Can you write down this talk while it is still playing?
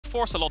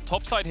force a lot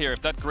topside here.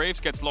 If that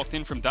Graves gets locked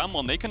in from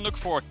DAMWON, they can look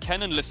for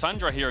Ken and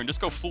Lissandra here and just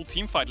go full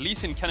team fight. Lee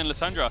Sin, Ken and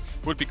Lissandra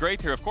would be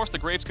great here. Of course, the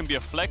Graves can be a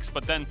flex,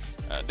 but then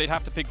they'd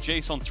have to pick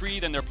Jace on 3,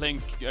 then they're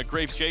playing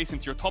Graves Jace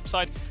into your top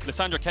side.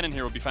 Lissandra Kennen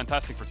here would be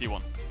fantastic for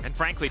T1. And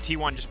frankly,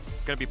 T1 just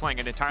going to be playing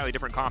an entirely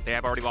different comp. They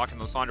have already locked in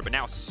Lissandra, but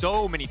now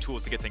so many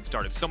tools to get things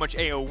started. So much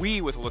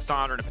AoE with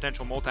Lissandra and a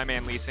potential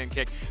multi-man Lee Sin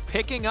kick.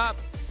 Picking up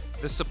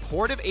the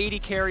supportive AD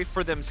carry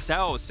for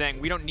themselves, saying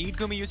we don't need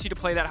Gumayusi to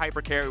play that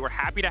hyper carry. We're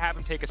happy to have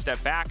him take a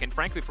step back. And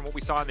frankly, from what we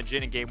saw in the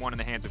Jhin in Game 1 in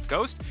the hands of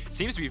Ghost, it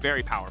seems to be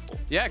very powerful.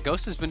 Yeah,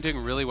 Ghost has been doing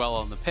really well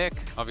on the pick.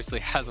 Obviously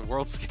has a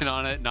world skin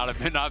on it,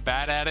 not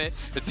bad at it.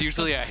 It's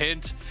usually a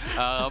hint.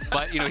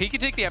 But, you know, he can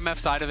take the MF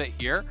side of it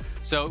here.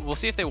 So we'll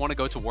see if they want to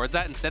go towards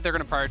that. Instead, they're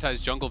going to prioritize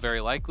jungle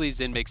very likely.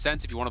 Xin makes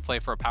sense if you want to play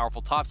for a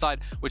powerful top side,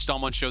 which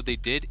DAMWON showed they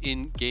did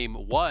in Game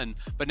 1.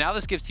 But now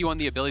this gives T1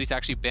 the ability to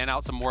actually ban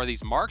out some more of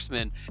these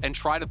marksmen and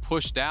try to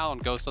push down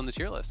Ghost on the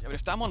tier list. Yeah, but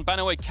if DAMWON ban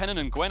away Kennen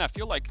and Gwen, I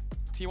feel like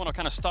T1 are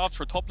kind of starved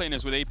for top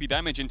laners with AP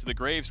damage into the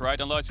Graves, right?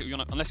 Unless you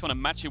want to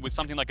match it with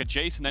something like a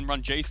Jace and then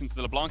run Jace into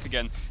the LeBlanc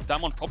again.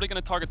 DAMWON probably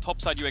going to target top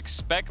side, you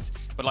expect.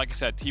 But like I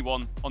said,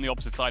 T1 on the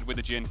opposite side with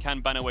the Jhin can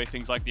ban away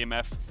things like the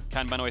MF,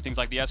 can ban away things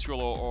like the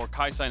Ezreal or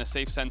Kai'Sa in a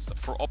safe sense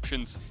for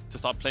options to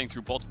start playing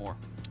through bots more.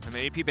 And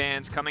the AP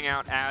bans coming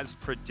out as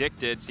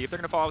predicted. See if they're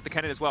going to follow with the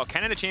Kennen as well.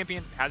 Kennen, a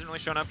champion, hasn't really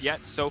shown up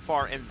yet so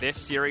far in this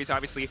series.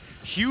 Obviously,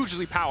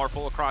 hugely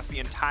powerful across the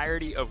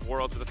entirety of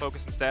Worlds, with a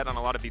focus instead on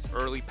a lot of these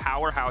early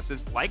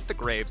powerhouses like the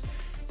Graves.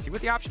 See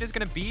what the option is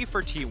going to be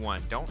for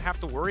T1. Don't have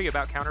to worry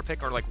about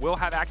counterpick, or like will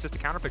have access to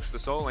counterpicks for the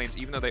solo lanes,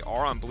 even though they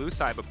are on blue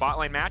side. But bot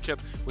lane matchup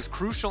was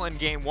crucial in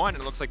Game 1,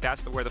 and it looks like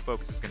that's where the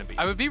focus is going to be.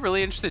 I would be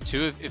really interested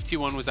too if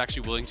T1 was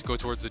actually willing to go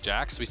towards the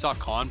Jax. We saw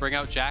Khan bring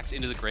out Jax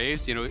into the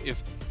Graves. You know,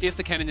 if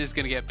the Kennen is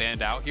going to get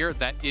banned out here,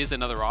 that is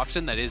another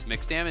option. That is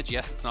mixed damage.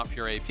 Yes, it's not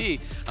pure AP,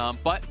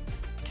 but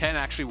can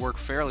actually work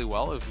fairly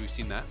well if we've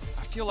seen that.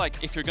 I feel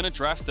like if you're going to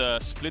draft a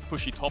split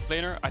pushy top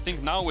laner, I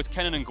think now with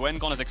Kennen and Gwen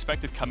gone as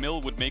expected, Camille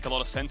would make a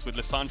lot of sense with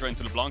Lissandra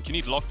into LeBlanc. You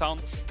need lockdown.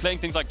 Playing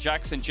things like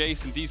Jax and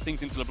Jace and these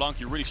things into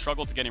LeBlanc, you really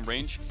struggle to get in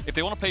range. If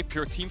they want to play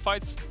pure team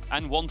fights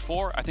and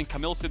 1-4, I think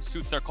Camille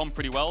suits their comp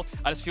pretty well.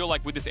 I just feel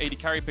like with this AD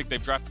carry pick,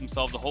 they've drafted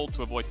themselves a hole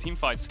to avoid team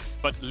fights.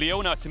 But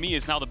Leona, to me,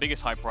 is now the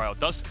biggest high prio.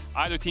 Does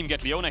either team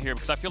get Leona here?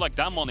 Because I feel like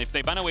DAMWON, if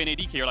they ban away an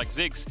AD carry like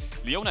Ziggs,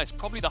 Leona is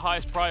probably the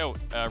highest prio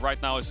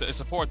right now as a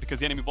support, because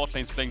the enemy bot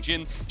lane is playing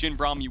Jhin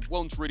Braum, you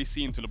won't really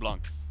see into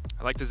LeBlanc.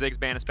 I like the Ziggs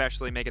ban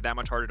especially, make it that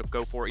much harder to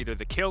go for either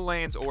the kill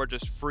lanes or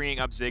just freeing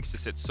up Ziggs to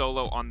sit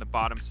solo on the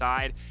bottom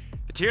side.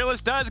 The tier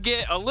list does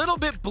get a little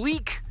bit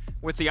bleak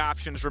with the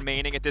options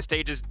remaining at this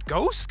stage. Is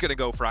Ghost gonna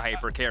go for a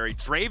hyper carry?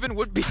 Draven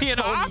would be an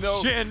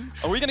option.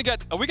 No. Are we gonna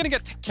get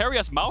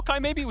Keria's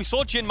Maokai maybe? We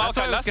saw Jhin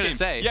Maokai last game.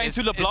 Say, yeah,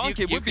 into LeBlanc,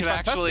 it would be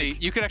fantastic.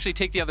 You could actually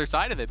take the other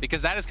side of it,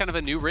 because that is kind of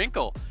a new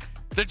wrinkle.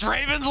 The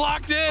Draven's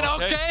locked in.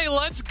 Okay,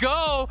 let's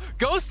go.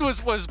 Ghost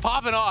was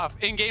popping off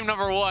in game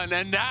number 1,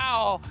 and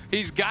now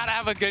he's got to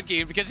have a good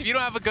game, because if you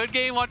don't have a good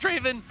game on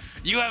Draven,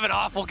 you have an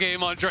awful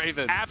game on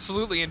Draven.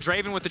 Absolutely, and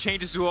Draven with the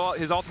changes to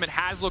his ultimate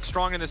has looked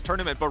strong in this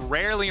tournament, but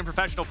rarely in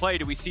professional play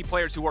do we see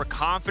players who are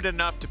confident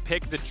enough to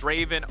pick the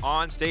Draven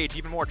on stage.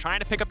 Even more,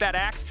 trying to pick up that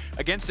axe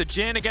against a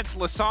Jhin, against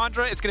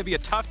Lissandra, it's going to be a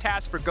tough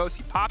task for Ghost.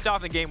 He popped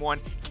off in game 1.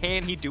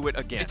 Can he do it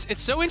again?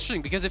 It's so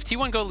interesting, because if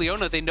T1 go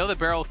Leona, they know that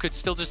Beryl could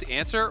still just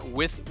answer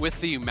with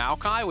the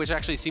Maokai, which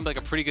actually seemed like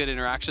a pretty good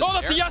interaction. Oh,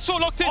 that's a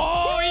Yasuo locked in!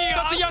 Oh,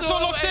 that's a Yasuo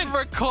locked in!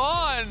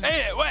 Rakan!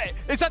 Hey, wait,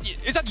 is that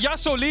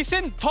Yasuo Lee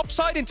Sin top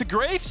side into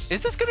Graves?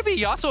 Is this going to be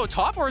Yasuo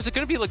top, or is it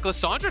going to be like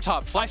Lissandra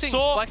top? Flexing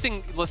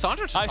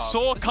Lissandra top. I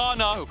saw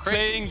Canna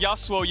playing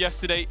Yasuo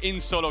yesterday in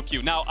solo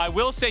queue. Now, I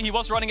will say he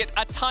was running it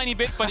a tiny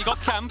bit, but he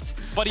got camped.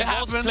 But he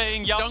was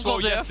playing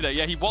Yasuo yesterday.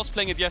 Yeah, he was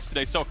playing it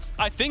yesterday. So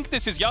I think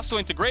this is Yasuo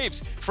into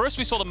Graves. First,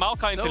 we saw the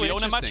Maokai into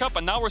Leona matchup,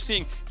 and now we're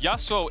seeing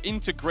Yasuo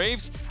into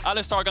Graves.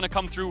 Alistar going to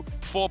come through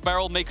for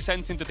Beryl, makes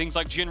sense into things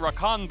like Jhin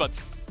Rakan,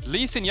 but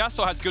Lee Sin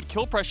Yasuo has good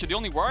kill pressure. The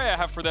only worry I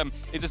have for them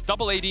is this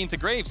double AD into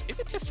Graves. Is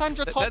it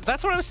Lissandra top?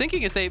 That's what I was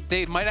thinking, is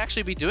they might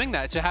actually be doing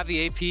that to have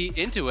the AP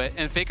into it,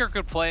 and Faker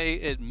could play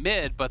it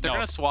mid, but they're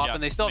going to swap,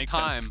 and they still have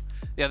time. Sense.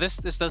 Yeah, this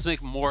does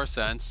make more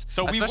sense,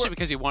 so especially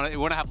because you want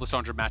to have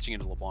Lissandra matching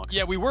into LeBlanc.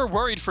 Yeah, we were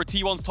worried for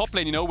T1's top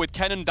lane, you know, with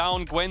Kennen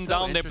down, Gwen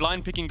down, they're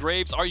blind picking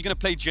Graves. Are you going to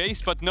play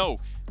Jace? But no,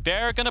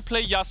 they're going to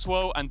play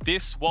Yasuo, and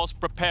this was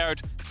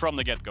prepared from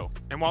the get-go.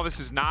 And while this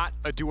is not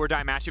a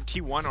do-or-die matchup,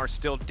 T1 are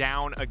still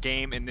down a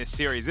game in this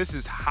series. This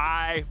is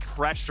high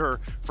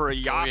pressure for a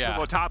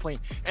Yasuo top lane.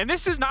 And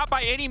this is not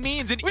by any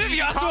means an easy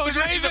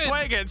competition to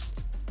play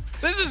against.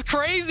 This is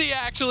crazy,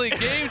 actually.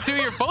 Game 2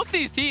 here. Both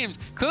these teams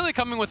clearly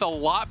coming with a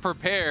lot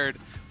prepared.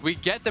 We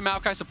get the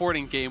Maokai support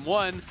in game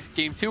 1.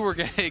 Game 2, we're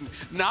getting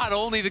not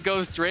only the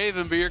Ghost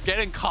Draven, but you're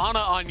getting Canna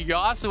on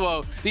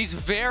Yasuo. These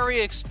very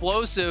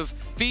explosive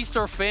feast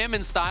or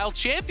famine style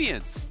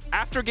champions.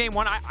 After game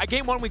one,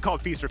 game one we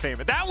called feast or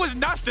famine. That was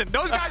nothing.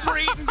 Those guys were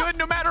eating good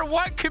no matter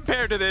what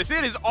compared to this.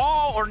 It is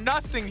all or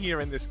nothing here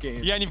in this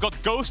game. Yeah, and you've got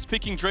Ghost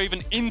picking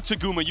Draven into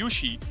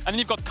Gumayusi, and then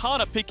you've got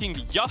Canna picking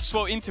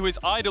Yasuo into his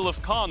idol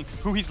of Khan,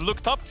 who he's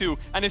looked up to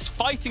and is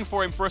fighting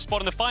for him for a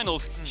spot in the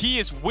finals. He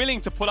is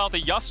willing to pull out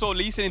the Yasuo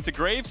Lee Sin into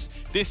Graves.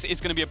 This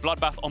is going to be a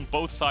bloodbath on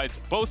both sides,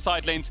 both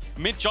side lanes.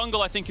 Mid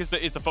jungle, I think, is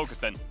the focus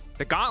then.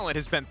 The gauntlet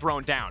has been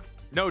thrown down,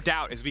 no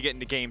doubt, as we get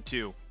into game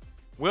two.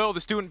 Will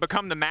the student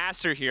become the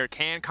master here?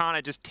 Can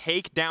Canna just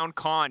take down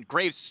Khan?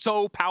 Graves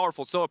so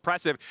powerful, so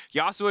oppressive.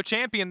 Yasuo a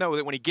champion, though,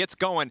 that when he gets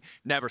going,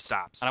 never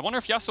stops. And I wonder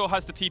if Yasuo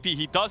has the TP.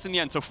 He does in the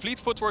end. So Fleet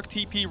Footwork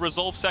TP,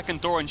 Resolve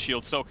second, Doran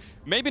Shield. So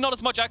maybe not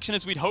as much action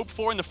as we'd hoped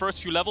for in the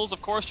first few levels,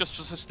 of course, just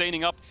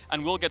sustaining up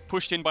and will get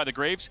pushed in by the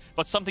Graves.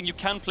 But something you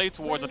can play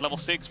towards at level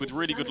 6 with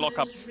really good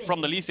lockup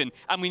from the Lee Sin.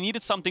 And we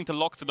needed something to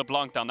lock the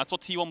LeBlanc down. That's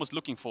what T1 was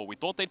looking for. We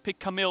thought they'd pick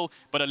Camille,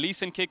 but a Lee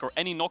Sin kick or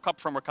any knock-up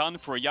from Rakan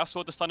for a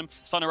Yasuo to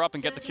stun her up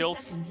and get the kill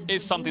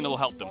is something that will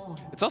help them.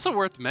 It's also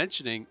worth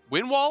mentioning,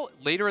 Windwall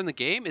later in the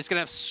game is going to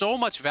have so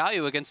much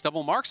value against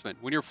double marksman.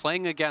 When you're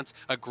playing against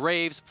a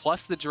Graves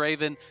plus the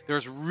Draven,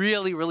 there's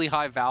really, really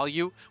high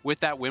value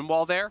with that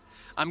Windwall there.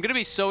 I'm going to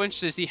be so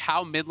interested to see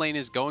how mid lane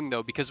is going,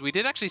 though, because we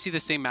did actually see the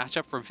same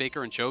matchup from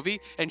Faker and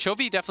Chovy, and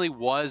Chovy definitely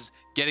was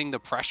getting the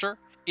pressure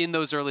in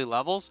those early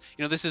levels.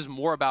 You know, this is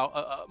more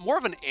about more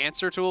of an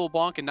answer to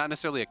LeBlanc and not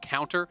necessarily a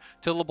counter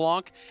to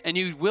LeBlanc, and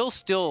you will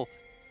still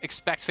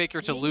expect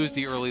Faker to lose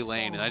the early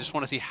lane, and I just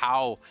want to see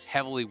how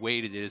heavily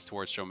weighted it is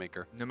towards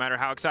ShowMaker. No matter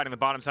how exciting the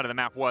bottom side of the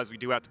map was, we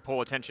do have to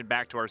pull attention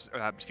back to our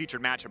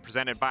featured matchup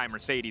presented by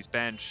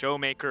Mercedes-Benz.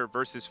 ShowMaker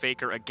versus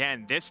Faker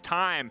again. This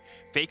time,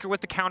 Faker with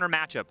the counter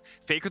matchup.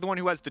 Faker the one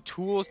who has the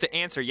tools to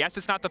answer. Yes,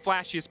 it's not the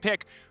flashiest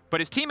pick, but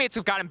his teammates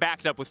have got him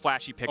backed up with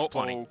flashy picks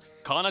plenty.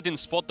 Canna didn't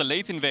spot the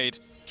late invade.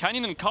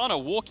 Canyon and Canna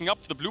walking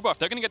up for the blue buff.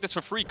 They're going to get this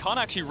for free.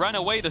 Canna actually ran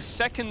away the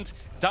second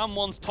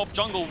DAMWON's top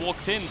jungle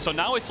walked in. So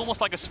now it's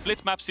almost like a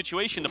split map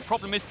situation. The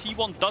problem is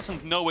T1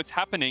 doesn't know it's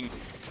happening.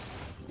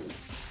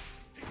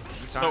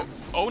 So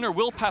Oner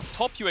will path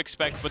top, you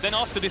expect, but then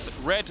after this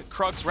red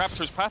Krugs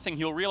Raptors pathing,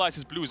 he'll realize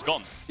his blue is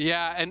gone.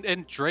 Yeah,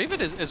 and Draven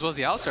as well as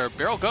the Alistar,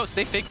 Beryl Ghost,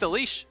 they faked the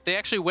leash. They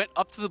actually went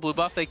up to the blue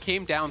buff. They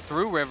came down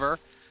through River.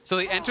 So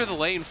they enter the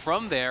lane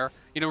from there,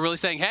 you know, really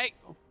saying, hey,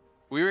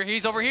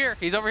 he's over here.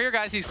 He's over here,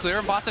 guys. He's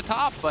clearing bot to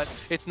top, but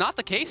it's not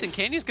the case, and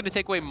Canyon's going to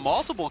take away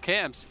multiple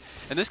camps,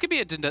 and this could be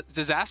a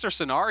disaster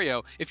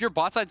scenario. If your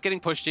bot side's getting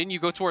pushed in, you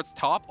go towards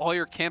top, all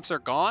your camps are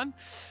gone,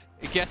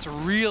 it gets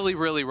really,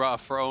 really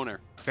rough for Oner.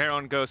 Beryl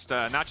and Ghost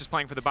not just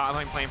playing for the bot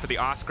lane, playing for the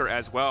Oscar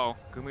as well.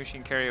 Gumayusi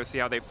and Keria, see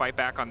how they fight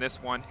back on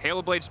this one.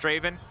 Halo Blade's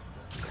Draven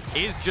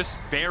is just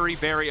very,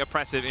 very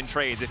oppressive in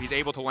trades if he's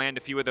able to land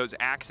a few of those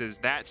axes.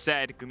 That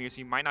said,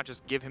 Gumayusi might not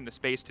just give him the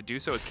space to do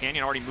so, as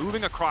Canyon already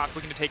moving across,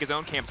 looking to take his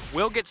own camps,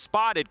 will get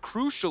spotted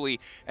crucially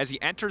as he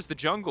enters the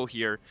jungle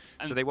here,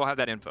 so they will have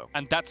that info.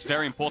 And that's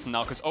very important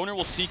now, because Oner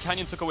will see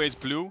Canyon took away his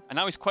blue, and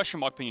now he's question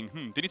mark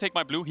pinging, did he take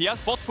my blue? He has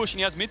bot push and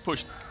he has mid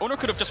push. Oner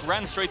could have just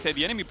ran straight to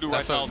the enemy blue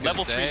right now,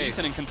 level 3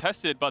 decent and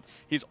contested, but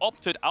he's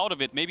opted out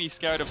of it. Maybe he's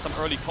scared of some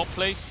early top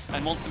play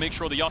and wants to make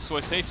sure the Yasuo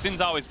is safe.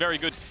 Zhao is very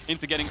good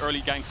into getting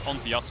early ganks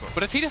onto Yasuo.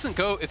 But if he doesn't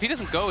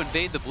go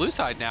invade the blue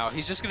side now,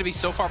 he's just going to be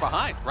so far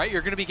behind, right?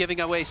 You're going to be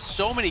giving away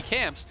so many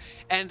camps,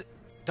 and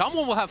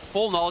DAMWON will have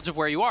full knowledge of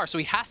where you are, so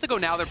he has to go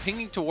now. They're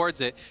pinging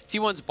towards it.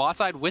 T1's bot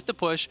side with the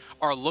push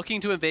are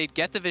looking to invade,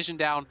 get the vision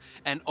down,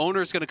 and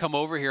Oner's going to come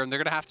over here, and they're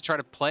going to have to try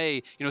to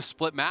play, you know,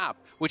 split map,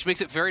 which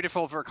makes it very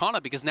difficult for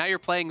Canna, because now you're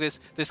playing this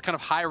kind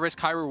of high risk,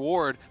 high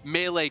reward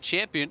melee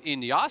champion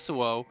in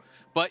Yasuo,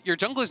 but your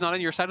jungler's not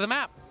on your side of the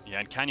map. Yeah,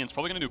 and Canyon's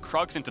probably going to do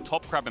Krugs into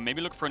top crab and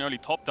maybe look for an early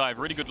top dive.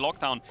 Really good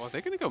lockdown. Oh, they're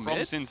going to go mid.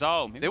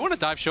 Zhao. They want to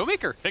dive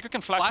ShowMaker. Faker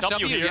can flash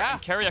W here, yeah.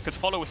 and Keria could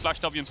follow with flash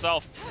W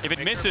himself. If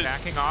it misses...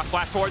 Backing off,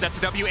 flash forward, that's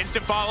a W,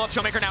 instant follow-up.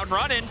 ShowMaker now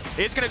running.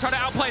 Is going to try to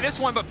outplay this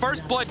one, but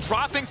first blood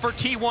dropping for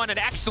T1. An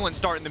excellent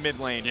start in the mid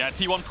lane. Yeah,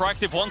 T1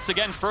 proactive once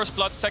again. First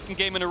blood, second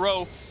game in a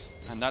row.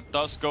 And that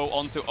does go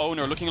on to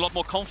Oner, looking a lot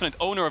more confident.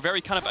 Oner, a very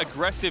kind of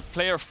aggressive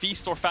player,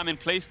 feast or famine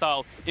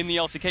playstyle in the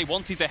LCK.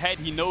 Once he's ahead,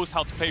 he knows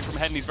how to play from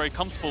ahead and he's very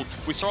comfortable.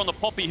 We saw on the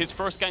Poppy, his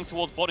first gank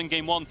towards bot in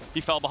game 1.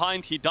 He fell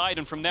behind, he died,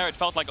 and from there it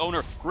felt like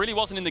Oner really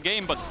wasn't in the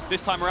game, but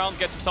this time around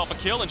gets himself a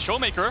kill, and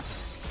ShowMaker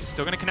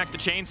still going to connect the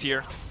chains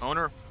here.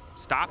 Oner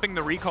stopping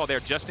the recall there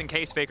just in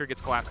case Faker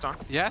gets collapsed on.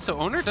 Yeah, so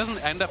Oner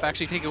doesn't end up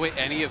actually taking away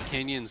any of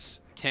Canyon's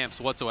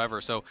camps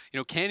whatsoever. So, you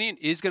know, Canyon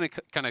is going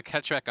to kind of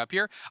catch back up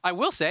here. I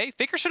will say,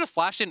 Faker should have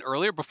flashed in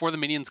earlier before the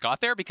minions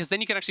got there, because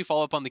then you can actually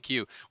follow up on the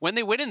queue. When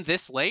they went in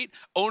this late,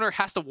 Oner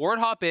has to ward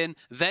hop in,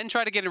 then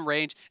try to get in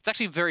range. It's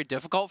actually very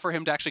difficult for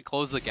him to actually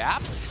close the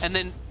gap. And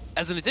then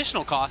as an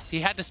additional cost,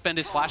 he had to spend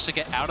his flash to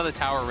get out of the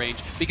tower range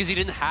because he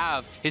didn't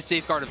have his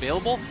safeguard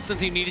available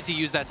since he needed to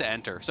use that to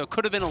enter. So it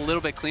could have been a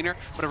little bit cleaner,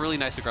 but a really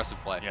nice aggressive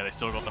play. Yeah, they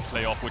still got the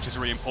play off, which is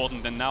really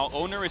important. And now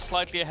Oner is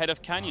slightly ahead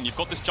of Canyon. You've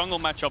got this jungle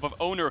matchup of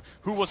Oner,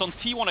 who was on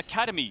T1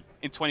 Academy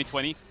in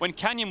 2020 when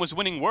Canyon was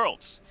winning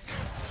Worlds.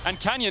 And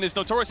Canyon is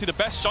notoriously the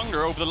best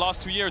jungler over the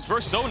last 2 years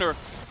versus Oner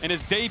in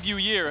his debut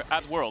year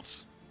at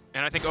Worlds.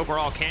 And I think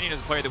overall, Canyon is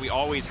a player that we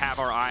always have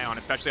our eye on,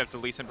 especially after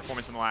the Lee Sin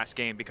performance in the last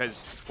game,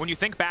 because when you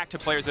think back to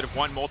players that have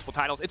won multiple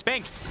titles, it's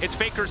Bank. It's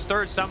Faker's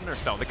third summoner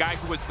spell, the guy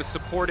who was the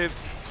supportive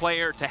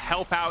player to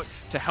help out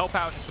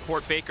and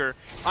support Faker.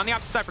 On the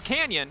opposite side for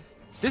Canyon,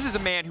 this is a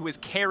man who has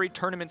carried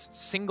tournaments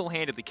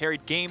single-handedly,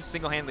 carried games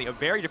single-handedly, a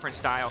very different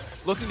style,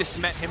 looking to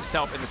cement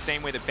himself in the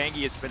same way that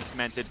Bengi has been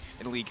cemented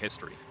in League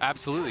history.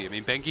 Absolutely. I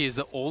mean, Bengi is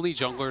the only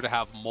jungler to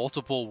have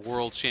multiple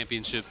World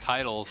Championship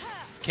titles.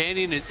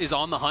 Canyon is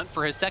on the hunt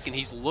for his second.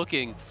 He's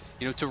looking,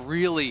 to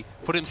really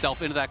put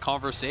himself into that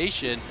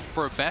conversation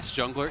for a best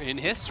jungler in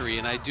history,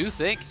 and I do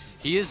think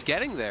he is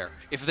getting there.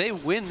 If they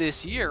win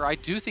this year, I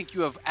do think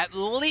you have at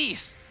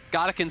least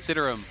got to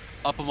consider him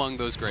up among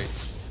those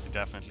greats.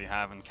 Definitely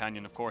have, and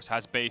Canyon, of course,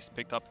 has base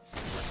picked up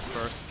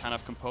first kind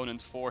of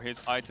component for his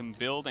item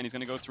build, and he's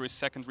going to go through his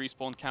second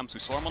respawn camps.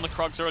 We saw him on the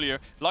Krugs earlier.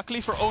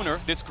 Luckily for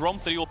Oner, this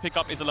Gromp that he will pick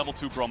up is a level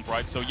 2 Gromp,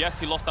 right? So yes,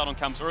 he lost out on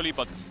camps early,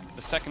 but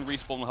the second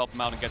respawn will help him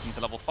out and get him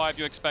to level 5,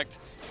 you expect.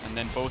 And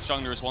then both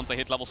junglers, once they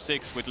hit level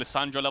 6, with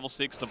Lissandra level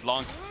 6,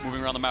 LeBlanc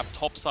moving around the map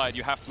top side,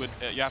 you have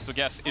to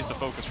guess is the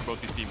focus for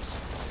both these teams.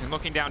 And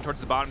looking down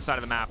towards the bottom side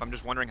of the map, I'm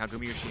just wondering how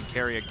Gumayusi and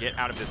Keria get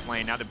out of this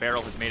lane. Now that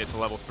Beryl has made it to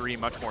level 3,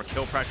 much more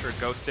kill pressure.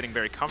 Ghost sitting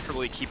very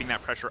comfortably, keeping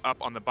that pressure up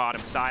on the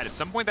bottom side. At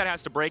some point that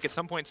has to break. At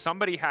some point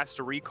somebody has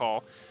to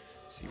recall.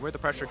 See where the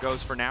pressure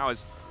goes for now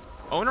is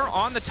Oner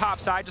on the top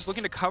side, just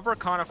looking to cover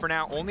Canna for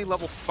now. Only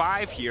level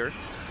 5 here.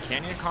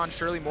 Canyon Con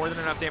surely more than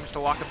enough damage to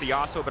lock up the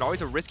Yasuo, but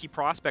always a risky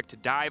prospect to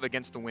dive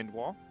against the wind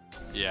wall.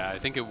 Yeah, I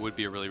think it would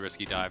be a really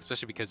risky dive,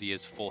 especially because he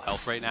is full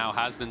health right now,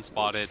 has been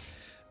spotted,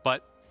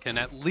 but can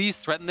at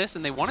least threaten this,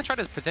 and they want to try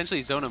to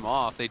potentially zone him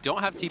off. They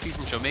don't have TP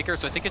from ShowMaker,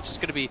 so I think it's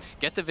just going to be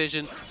get the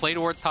vision, play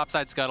towards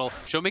topside scuttle.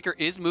 ShowMaker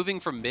is moving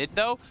from mid,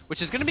 though,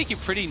 which is going to make you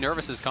pretty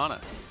nervous as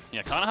Canna.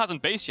 Yeah, Canna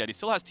hasn't based yet. He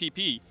still has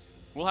TP.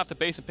 We'll have to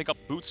base and pick up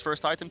Boots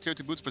first item, tier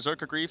 2 Boots,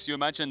 Berserker Greaves, you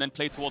imagine, and then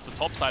play towards the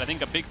top side. I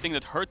think a big thing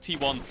that hurt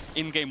T1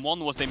 in game 1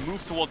 was they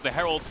moved towards the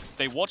Herald,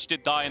 they watched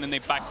it die, and then they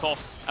backed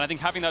off. And I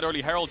think having that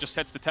early Herald just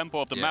sets the tempo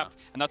of the map,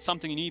 and that's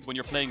something you need when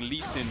you're playing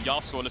Lee Sin,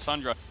 Yasuo, or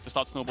Lissandra to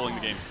start snowballing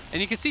the game.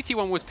 And you can see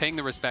T1 was paying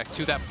the respect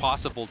to that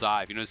possible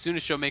dive. As soon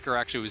as ShowMaker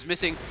actually was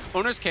missing,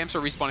 Oner's camps are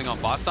respawning on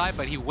bot side,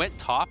 but he went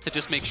top to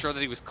just make sure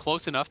that he was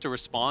close enough to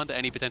respond to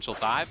any potential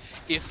dive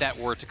if that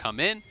were to come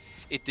in.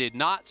 It did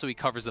not, so he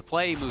covers the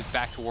play, moves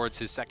back towards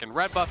his second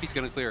red buff. He's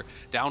going to clear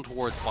down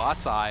towards bot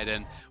side,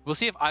 and we'll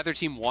see if either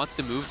team wants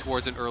to move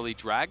towards an early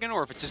dragon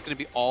or if it's just going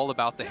to be all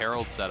about the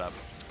Herald setup.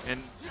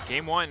 And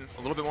game 1,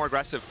 a little bit more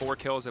aggressive, 4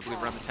 kills, I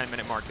believe, around the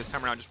 10-minute mark. This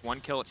time around, just 1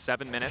 kill at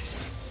 7 minutes.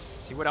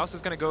 See what else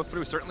is going to go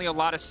through. Certainly a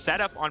lot of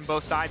setup on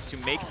both sides to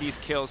make these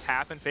kills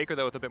happen. Faker,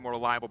 though, with a bit more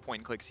reliable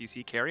point-and-click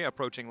CC. Keria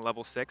approaching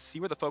level 6. See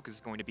where the focus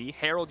is going to be.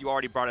 Herald, you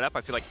already brought it up,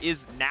 I feel like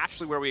is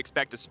naturally where we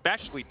expect,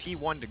 especially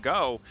T1 to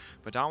go.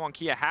 But DAMWON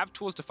Kia have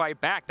tools to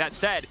fight back. That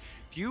said,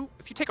 if you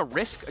take a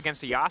risk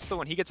against a Yasuo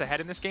when he gets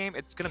ahead in this game,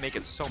 it's going to make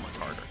it so much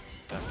harder.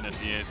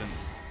 Definitely is. And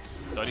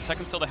 30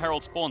 seconds till the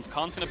Herald spawns.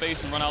 Khan's going to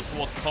base and run out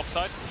towards the top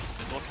side.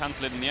 They'll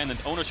cancel it in the end, and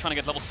Oner's trying to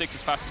get level 6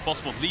 as fast as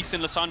possible. Lee Sin,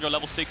 Lissandra,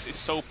 level 6 is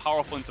so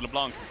powerful into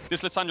LeBlanc.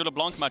 This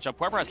Lissandra-LeBlanc matchup,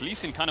 whoever has Lee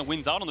Sin kind of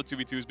wins out on the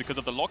 2v2s because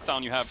of the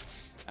lockdown you have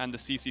and the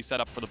CC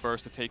setup for the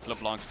burst to take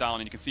LeBlanc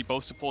down. And you can see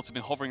both supports have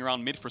been hovering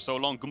around mid for so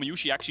long.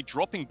 Gumayusi actually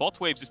dropping bot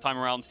waves this time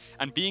around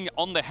and being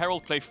on the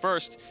Herald play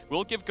first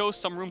will give Ghost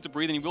some room to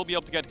breathe, and he will be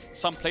able to get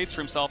some plates for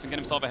himself and get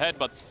himself ahead.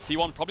 But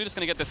T1 probably just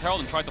going to get this Herald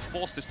and try to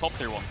force this top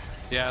tier one.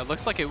 Yeah, it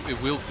looks like it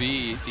will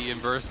be the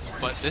inverse,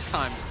 but this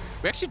time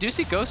we actually do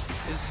see Ghost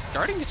is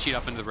starting to cheat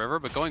up into the river,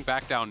 but going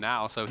back down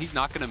now, so he's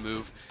not going to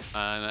move.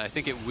 And I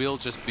think it will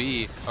just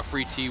be a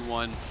free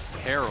T1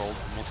 Herald.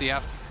 And we'll see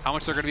how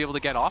much they're going to be able to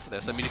get off of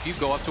this. I mean, if you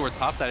go up towards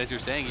topside, as you're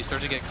saying, you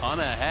start to get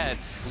Canna ahead.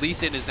 Lee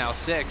Sin is now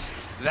 6.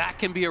 That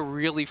can be a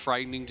really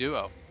frightening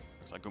duo.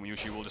 Looks like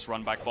Gumayusi will just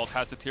run back bot,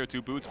 has the tier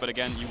 2 boots, but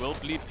again, you will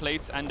bleed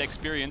plates and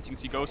experience. You can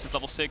see Ghost is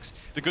level 6.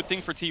 The good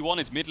thing for T1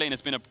 is mid lane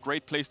has been a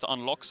great place to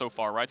unlock so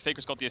far, right?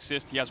 Faker's got the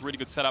assist, he has really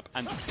good setup,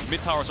 and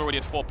mid tower's already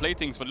at 4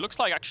 platings, but it looks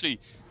like actually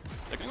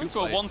they're going to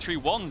a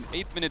 1-3-1,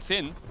 8 minutes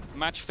in,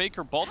 match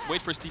Faker bot,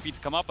 wait for his TP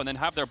to come up, and then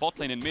have their bot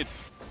lane in mid.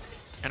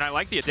 And I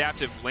like the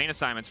adaptive lane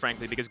assignments,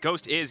 frankly, because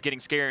Ghost is getting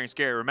scarier and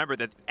scarier. Remember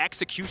that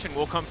execution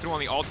will come through on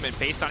the ultimate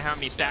based on how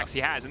many stacks he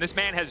has. And this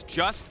man has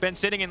just been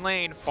sitting in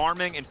lane,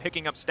 farming and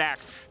picking up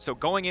stacks. So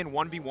going in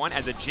 1v1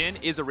 as a Jhin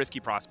is a risky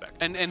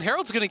prospect. And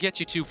Herald's going to get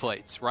you 2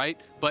 plates, right?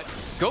 But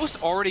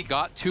Ghost already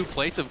got 2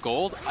 plates of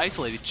gold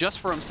isolated just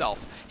for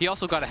himself. He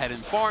also got ahead in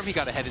farm, he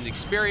got ahead in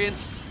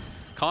experience.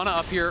 Canna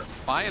up here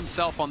by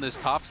himself on this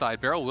top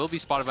side. Beryl will be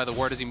spotted by the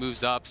ward as he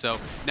moves up, so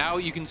now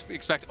you can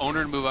expect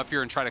Oner to move up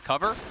here and try to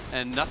cover,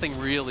 and nothing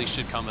really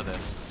should come of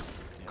this.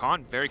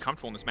 Khan very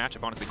comfortable in this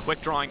matchup, honestly. Quick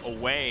drawing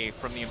away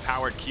from the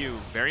empowered Q.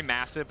 Very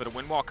massive, but a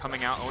wind wall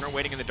coming out. Oner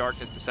waiting in the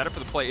darkness. The setup for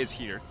the play is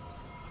here.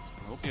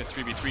 Will be a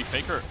 3v3.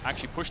 Faker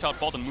actually pushed out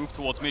bot and moved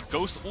towards mid.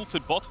 Ghost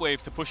ulted bot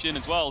wave to push it in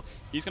as well.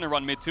 He's going to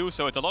run mid too,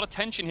 so it's a lot of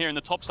tension here in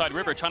the top side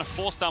river, trying to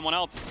force DAMWON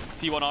out.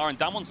 T1R, and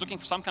DAMWON's looking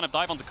for some kind of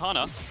dive onto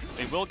Canna.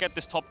 They will get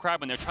this top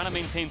crab, and they're trying to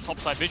maintain top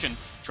side vision.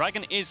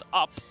 Dragon is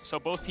up, so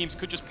both teams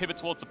could just pivot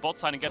towards the bot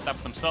side and get that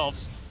for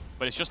themselves.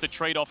 But it's just a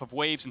trade-off of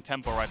waves and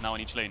tempo right now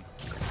in each lane.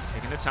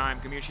 Taking the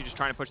time, Gumayusi just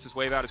trying to push this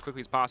wave out as quickly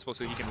as possible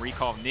so he can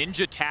recall.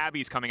 Ninja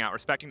Tabby's coming out,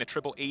 respecting the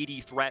triple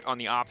AD threat on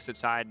the opposite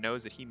side,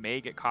 knows that he may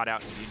get caught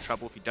out and be in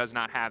trouble if he does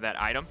not have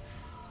that item.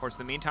 Of course,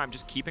 in the meantime,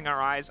 just keeping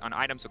our eyes on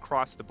items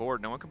across the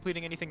board. No one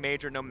completing anything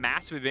major, no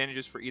massive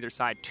advantages for either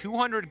side.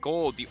 200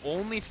 gold, the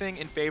only thing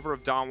in favor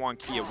of DAMWON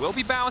Kia. Will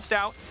be balanced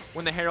out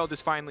when the Herald is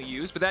finally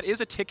used, but that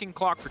is a ticking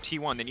clock for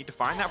T1. They need to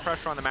find that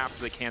pressure on the map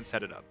so they can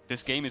set it up.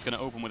 This game is going to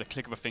open with a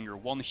click of a finger.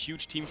 One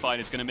huge team fight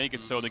is going to make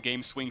it so the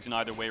game swings in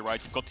either way,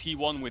 right? You've got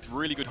T1 with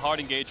really good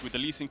hard engage with the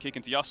Lee Sin kick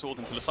into Yasuo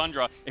into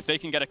Lissandra. If they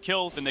can get a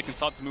kill, then they can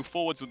start to move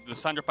forwards with the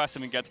Lissandra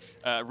passive and get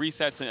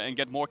resets and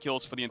get more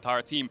kills for the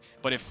entire team.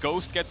 But if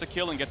Ghost gets a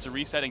kill and gets a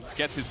reset and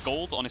gets his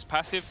gold on his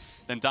passive,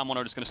 then DAMWON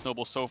are just going to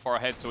snowball so far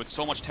ahead. So it's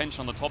so much tension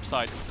on the top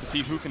side to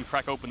see who can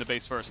crack open the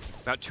base first.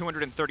 About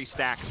 230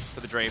 stacks for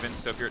the Draven.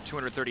 So if you're at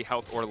 230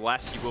 health or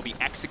less, you will be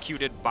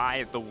executed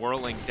by the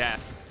Whirling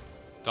Death.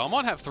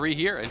 DAMWON have 3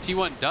 here, and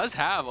T1 does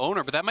have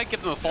Oner, but that might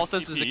give them a false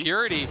sense of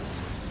security.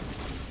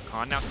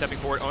 Con now stepping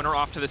forward. Oner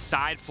off to the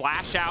side.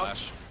 Flash out.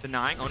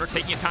 Denying. Oner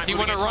taking his time.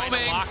 T1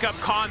 roaming. Lock up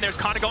Con. There's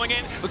Canna going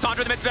in. Lissandra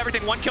in the midst of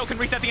everything. One kill can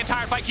reset the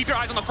entire fight. Keep your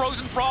eyes on the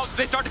frozen thralls as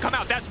they start to come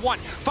out. That's one.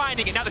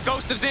 Finding it. Now the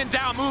Ghost of Zhin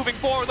Zhao moving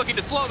forward, looking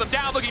to slow them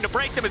down, looking to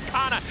break them as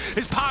Canna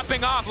is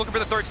popping off, looking for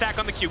the third stack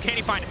on the queue. Can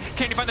he find it?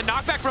 Can he find the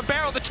knockback from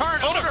Beryl? The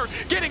turn. Oner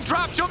getting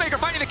dropped. ShowMaker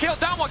finding the kill.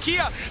 DAMWON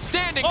Kia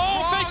standing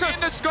strong in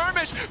the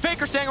skirmish.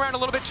 Faker staying around a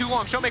little bit too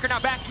long. ShowMaker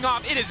now backing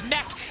off. It is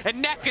neck and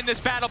neck in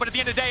this battle, but at the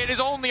end of the day, it is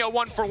only a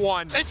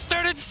 1-for-1. It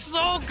started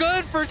so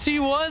good for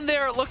T1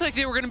 there. It looked like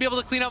they were going to be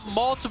able to clean up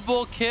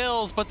multiple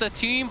kills, but the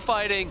team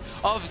fighting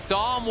of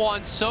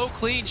DAMWON so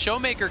clean.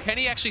 ShowMaker, can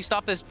he actually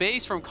stop this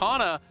base from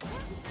Canna?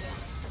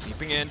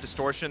 Keeping in,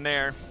 distortion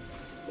there.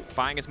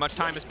 Buying as much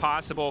time as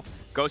possible.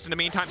 Ghost in the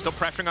meantime still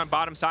pressuring on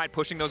bottom side,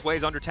 pushing those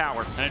waves under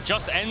tower. And it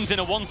just ends in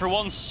a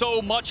 1-for-1.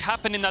 So much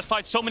happened in that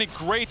fight. So many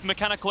great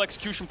mechanical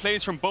execution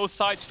plays from both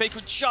sides. Faker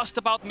just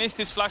about missed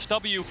his flash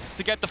W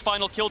to get the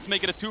final kill to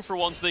make it a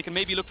 2-for-1, so they can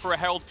maybe look for a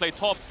Herald play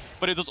top.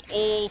 But it was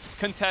all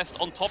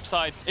contest on top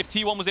side. If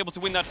T1 was able to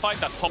win that fight,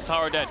 that's top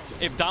tower dead.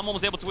 If DAMWON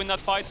was able to win that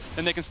fight,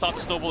 then they can start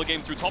to snowball the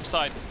game through top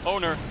side.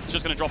 Oner is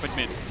just going to drop it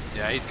mid.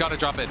 Yeah, he's got to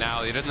drop it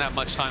now. He doesn't have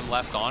much time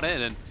left on it,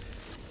 and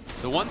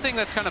the one thing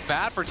that's kind of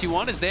bad for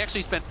T1 is they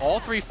actually spent all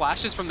 3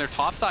 flashes from their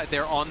top side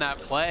there on that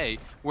play,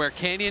 where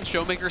Canny and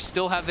ShowMaker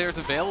still have theirs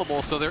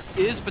available, so there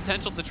is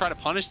potential to try to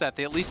punish that.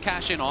 They at least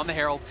cash in on the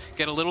Herald,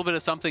 get a little bit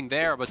of something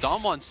there, but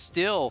DAMWON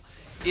still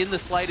in the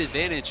slight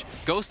advantage.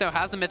 Ghost now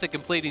has the Mythic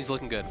complete, he's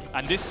looking good.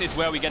 And this is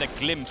where we get a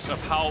glimpse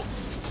of how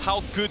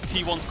good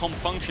T1's comp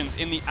functions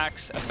in the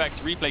Axe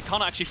effect replay.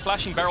 Canna actually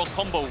flashing Beryl's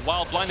combo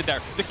while blinded there.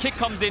 The kick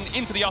comes in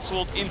into the Yasuo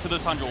ult, into the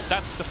Lissandra ult.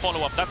 That's the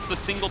follow-up. That's the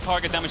single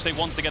target damage they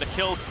want to get a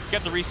kill,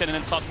 get the reset, and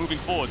then start moving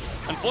forwards.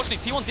 Unfortunately,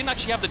 T1 didn't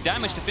actually have the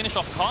damage to finish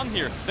off Khan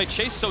here. They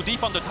chased so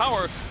deep on the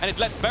tower, and it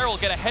let Beryl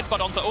get a headbutt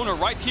onto Oner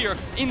right here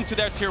into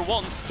their tier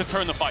 1 to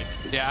turn the fight.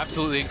 Yeah,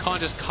 absolutely. And Khan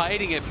just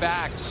kiting it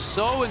back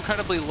so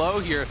incredibly low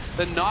here.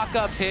 The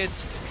knock-up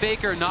hits.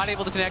 Faker not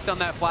able to connect on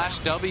that flash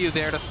W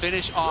there to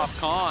finish off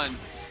Khan.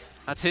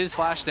 That's his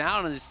flash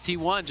down, and it's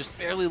T1 just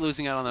barely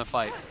losing out on that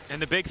fight.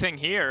 And the big thing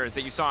here is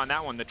that you saw on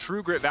that one, the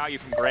true grit value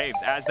from Graves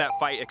as that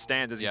fight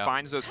extends, as he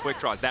finds those quick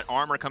draws. That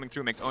armor coming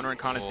through makes Oner and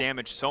Canna's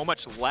damage so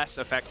much less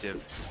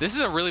effective. This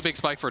is a really big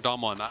spike for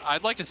DAMWON.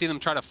 I'd like to see them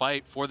try to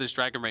fight for this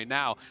Dragon right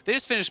now. They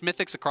just finished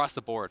Mythics across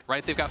the board,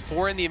 right? They've got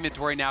 4 in the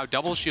inventory now,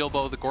 double shield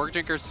bow, the Gorg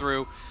Drinker's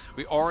through.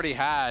 We already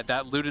had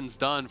that Luden's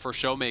done for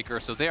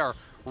ShowMaker, so they are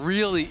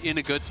really in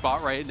a good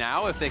spot right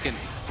now if they can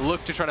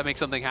look to try to make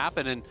something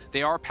happen, and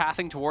they are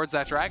pathing towards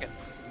that Dragon.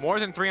 More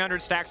than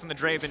 300 stacks on the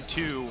Draven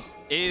 2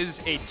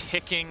 is a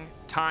ticking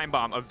time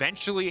bomb.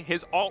 Eventually,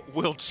 his ult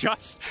will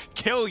just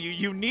kill you.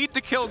 You need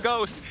to kill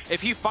Ghost.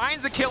 If he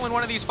finds a kill in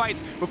one of these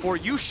fights before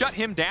you shut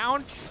him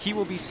down, he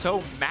will be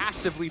so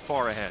massively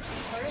far ahead.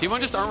 T1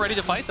 just aren't ready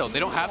to fight, though. They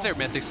don't have their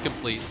Mythics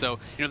complete, so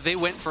they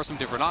went for some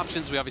different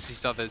options. We obviously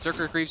saw the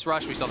Zerker Greaves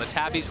rush, we saw the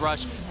Tabby's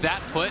rush. That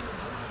put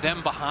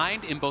them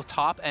behind in both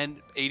top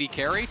and AD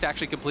carry to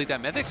actually complete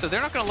that Mythic, so they're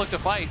not going to look to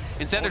fight.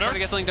 Instead, they're trying to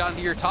get something down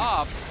to your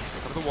top.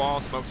 Over the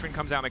wall, smoke screen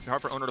comes out, makes it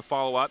hard for Oner to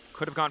follow up.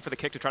 Could have gone for the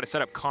kick to try to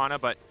set up Canna,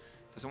 but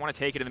doesn't want to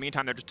take it. In the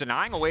meantime, they're just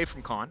denying away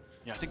from Con.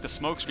 Yeah, I think the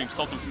smoke screen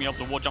stopped him from being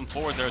able to wall jump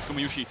forwards there as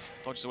Gumayusi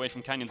dodges away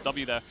from Canyon's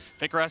W there.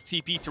 Faker has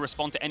TP to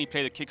respond to any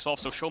play that kicks off,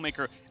 so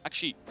ShowMaker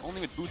actually,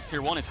 only with boots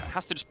tier 1,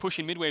 has to just push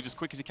in mid waves as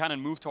quick as he can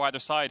and move to either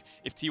side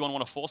if T1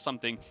 want to force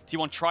something.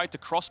 T1 tried to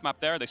cross map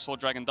there, they saw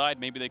Dragon died,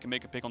 maybe they can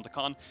make a pick onto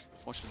Khan.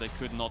 Unfortunately, they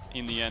could not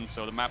in the end,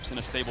 so the map's in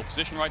a stable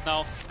position right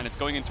now, and it's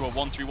going into a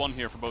 1-3-1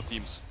 here for both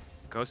teams.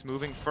 Ghost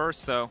moving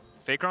first, though.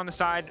 Faker on the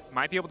side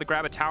might be able to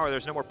grab a tower.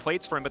 There's no more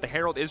plates for him, but the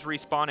Herald is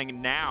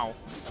respawning now.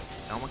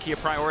 DAMWON Kia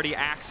priority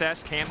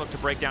access. Can look to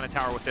break down a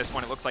tower with this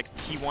one. It looks like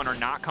T1 are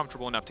not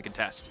comfortable enough to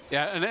contest.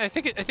 Yeah, and I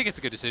think it's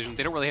a good decision.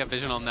 They don't really have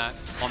vision on that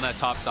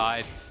top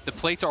side. The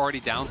plates are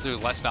already down, so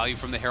there's less value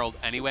from the Herald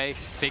anyway.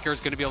 Faker's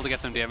going to be able to get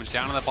some damage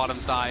down on the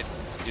bottom side.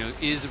 You know,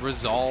 is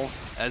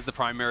Resolve as the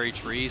primary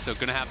tree, so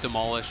going to have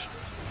Demolish.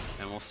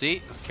 And we'll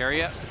see.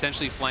 Keria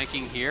potentially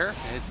flanking here.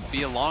 It's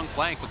be a long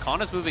flank, but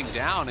Canna's moving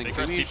down. And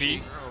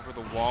TP over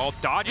the wall.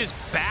 Dodges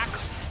back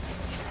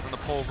from the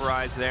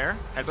Pulverize there.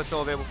 Headbutt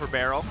still available for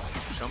Beryl.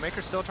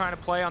 ShowMaker still trying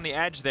to play on the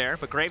edge there,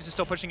 but Graves is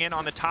still pushing in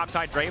on the top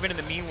side. Draven in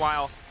the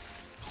meanwhile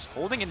just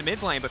holding into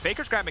mid lane, but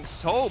Faker's grabbing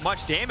so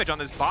much damage on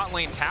this bot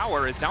lane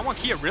tower as DAMWON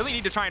Kia really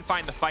need to try and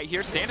find the fight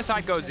here. Stand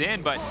aside goes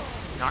in, but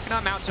not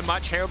gonna amount to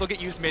much. Herald will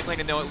get used mid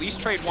lane and they'll at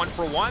least trade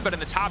 1-for-1, but in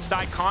the top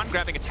side, Khan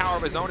grabbing a tower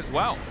of his own as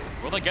well.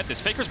 Will they get this?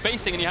 Faker's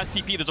basing and he has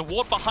TP. There's a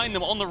ward behind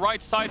them on the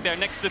right side there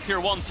next to the tier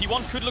 1.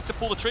 T1 could look to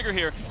pull the trigger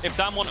here if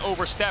DAMWON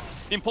overstep.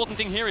 The important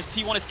thing here is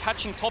T1 is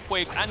catching top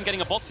waves and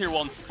getting a bot tier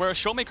 1, whereas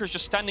ShowMaker is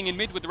just standing in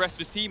mid with the rest of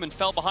his team and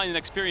fell behind in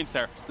experience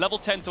there. Level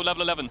 10 to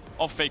level 11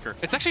 of Faker.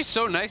 It's actually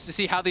so nice to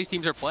see how these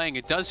teams are playing.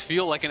 It does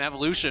feel like an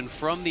evolution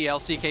from the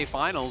LCK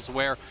finals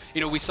where,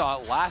 you know, we saw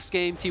last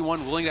game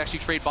T1 willing to actually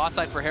trade bot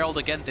side for Herald.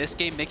 Again, this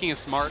game making a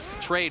smart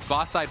trade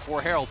bot side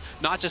for Herald,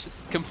 not just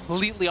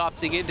completely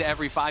opting into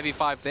every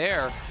 5v5 there.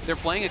 They're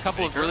playing a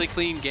couple of really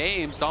clean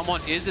games.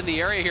 DAMWON is in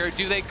the area here.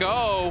 Do they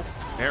go?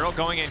 Beryl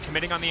going in,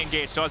 committing on the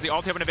engage. Still has the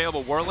ultimate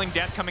available. Whirling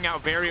Death coming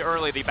out very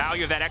early. The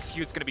value of that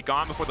execute is going to be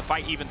gone before the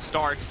fight even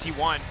starts.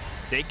 T1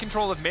 take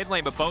control of mid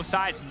lane, but both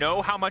sides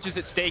know how much is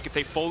at stake if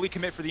they fully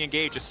commit for the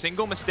engage. A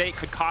single mistake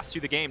could cost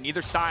you the game.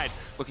 Neither side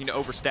looking to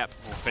overstep.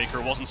 Well, Faker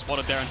wasn't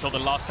spotted there until the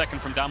last second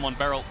from DAMWON.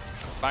 Beryl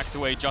backed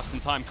away just in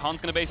time. Khan's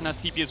going to base and has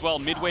TP as well.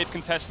 Mid-wave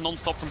contest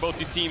non-stop from both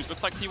these teams.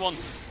 Looks like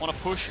T1 want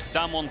to push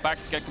DAMWON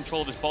back to get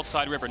control of this bot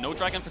side river. No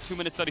dragon for 2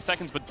 minutes 30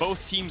 seconds, but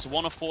both teams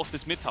want to force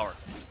this mid tower.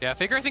 Yeah,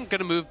 Faker I think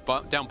going to move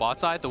down bot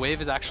side. The wave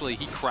is actually,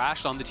 he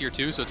crashed on the tier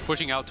 2, so it's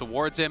pushing out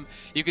towards him.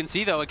 You can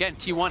see though, again,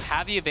 T1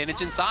 have the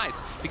advantage in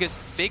sides because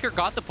Faker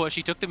got the push.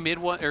 He took the mid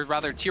one, or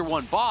rather tier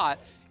 1 bot,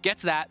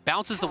 gets that,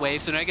 bounces the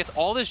wave, so now he gets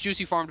all this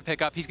juicy farm to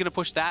pick up. He's going to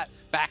push that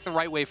back the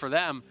right way for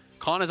them.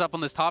 Khan is up on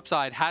this top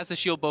side, has the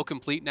shield bow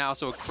complete now,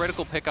 so a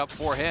critical pickup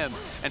for him,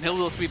 and he'll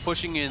look to be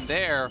pushing in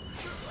there.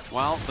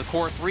 Well, the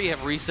core 3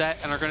 have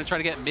reset and are going to try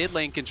to get mid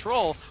lane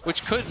control,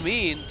 which could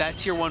mean that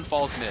tier 1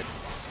 falls mid.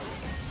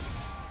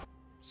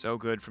 So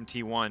good from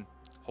T1.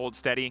 Hold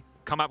steady,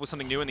 come up with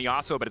something new in the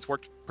Yasuo, but it's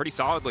worked pretty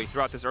solidly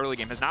throughout this early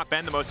game. Has not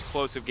been the most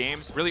explosive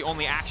games. Really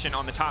only action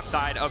on the top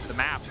side of the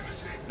map.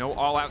 No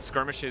all-out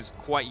skirmishes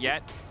quite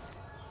yet.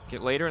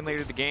 Get later and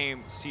later in the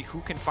game, see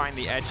who can find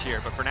the edge here.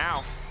 But for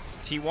now,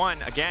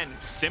 T1, again,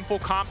 simple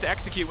comp to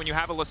execute when you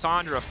have a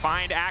Lissandra.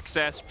 Find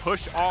access,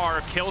 push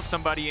R, kill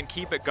somebody, and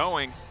keep it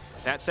going.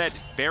 That said,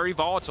 very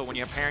volatile when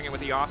you're pairing it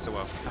with the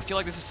Yasuo. I feel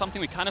like this is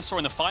something we kind of saw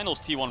in the finals,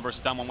 T1 versus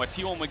DAMWON, where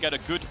T1 would get a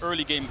good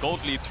early game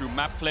gold lead through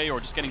map play or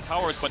just getting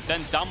towers, but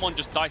then DAMWON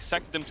just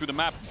dissected them through the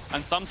map.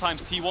 And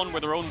sometimes T1 were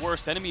their own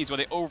worst enemies, where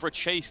they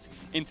over-chased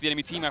into the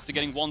enemy team after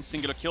getting one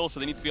singular kill, so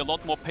they need to be a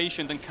lot more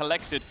patient and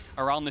collected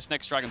around this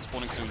next dragon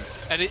spawning soon.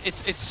 And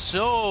it's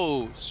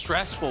so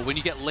stressful when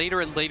you get later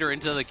and later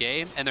into the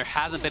game and there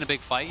hasn't been a big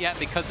fight yet,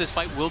 because this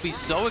fight will be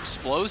so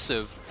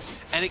explosive.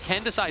 And it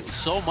can decide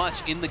so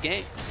much in the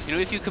game. You know,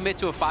 if you commit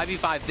to a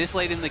 5v5 this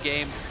late in the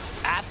game,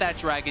 at that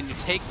dragon, you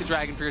take the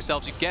dragon for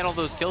yourselves, you get all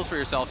those kills for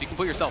yourself, you can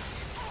put yourself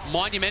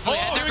monumentally,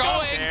 and they're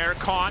going! There,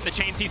 Khan, the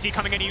chain CC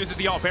coming in, he uses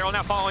the ult. Beryl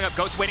now following up,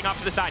 Ghost waiting off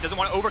to the side, doesn't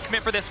want to overcommit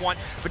for this one,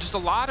 but just a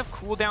lot of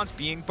cooldowns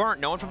being burnt.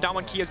 No one from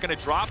DAMWON Kia is going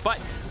to drop, but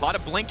a lot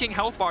of blinking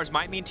health bars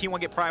might mean T1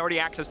 get priority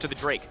access to the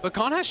Drake. But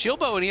Khan has shield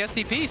bow and he has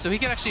TP, so he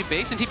can actually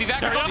base and TP back.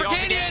 There's the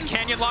Canyon!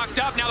 Canyon locked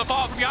up, now the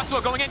fall from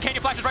Yasuo going in,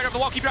 Canyon flashes right over the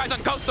wall, keep your eyes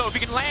on Ghost though, if he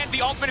can land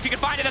the ultimate, if he can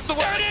find it, that's the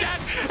word of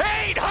death!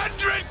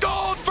 800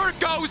 gold for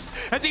Ghost,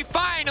 as he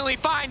finally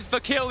finds the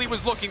kill he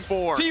was looking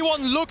for.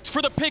 T1 looked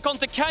for the pick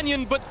onto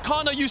Canyon, but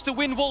Canna used the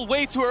wind wall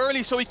way too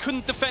early, so he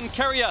couldn't defend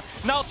Keria.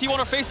 Now T1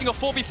 are facing a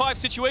 4v5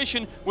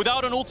 situation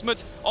without an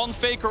ultimate on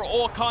Faker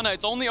or Canna.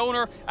 It's only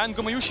Oner and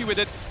Gumayusi with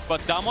it, but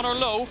DAMWON are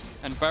low,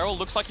 and Beryl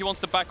looks like he wants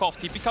to back off.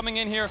 TP coming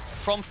in here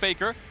from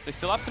Faker. They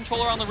still have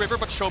control around the river,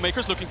 but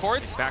ShowMaker's looking for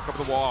it. Back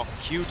over the wall.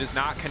 Q does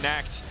not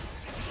connect.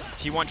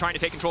 T1 trying to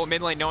take control of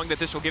mid lane, knowing that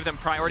this will give them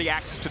priority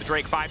access to the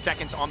Drake. 5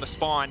 seconds on the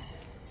spawn.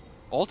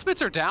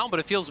 Ultimates are down, but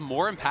it feels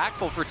more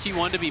impactful for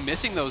T1 to be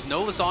missing those.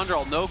 No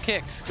Lissandra, no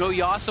kick, no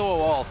Yasuo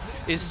all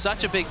is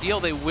such a big deal.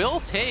 They will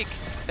take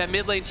that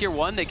mid lane tier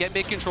 1. They get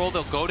mid control.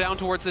 They'll go down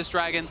towards this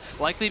dragon,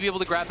 likely be able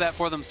to grab that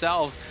for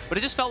themselves. But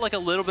it just felt like a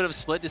little bit of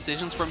split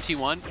decisions from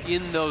T1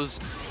 in those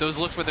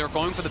looks where they were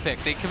going for the pick.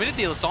 They committed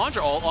the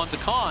Lissandra ult onto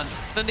Khan,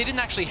 then they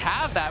didn't actually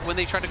have that when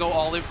they tried to go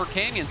all in for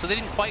Canyon, so they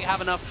didn't quite have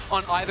enough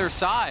on either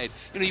side.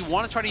 You know, you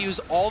want to try to use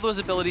all those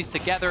abilities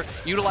together,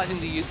 utilizing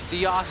the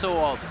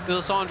Yasuo ult, the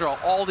Lissandra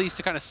ult, all these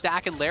to kind of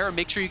stack and layer and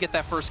make sure you get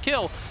that first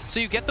kill, so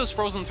you get those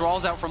frozen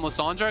thralls out from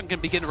Lissandra and can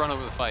begin to run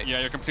over the fight.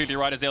 Yeah, you're completely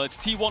right, Azael. It's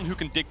T1 who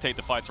can dictate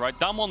the fight. fights, right?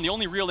 DAMWON, the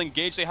only real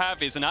engage they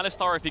have is an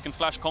Alistar if he can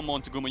flash combo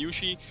into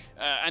Gumayusi,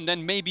 and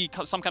then maybe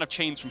some kind of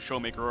chains from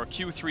ShowMaker or a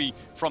Q3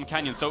 from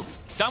Canyon. So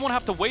DAMWON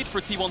have to wait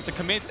for T1 to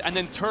commit and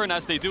then turn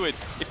as they do it.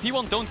 If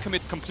T1 don't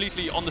commit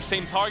completely on the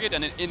same target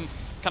and in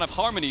kind of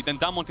harmony, then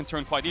DAMWON can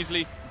turn quite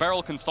easily.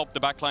 Beryl can stop the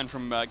backline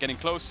from getting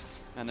close,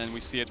 and then we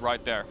see it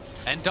right there.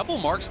 And double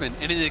marksman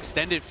in an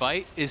extended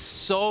fight is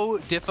so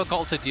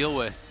difficult to deal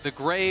with. The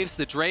Graves,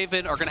 the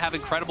Draven are going to have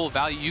incredible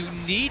value. You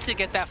need to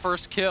get that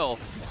first kill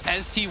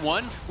as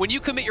T1. When you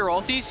commit your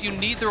ultis, you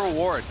need the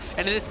reward.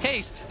 And in this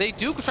case, they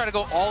do try to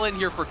go all in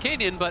here for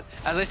Canyon, but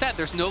as I said,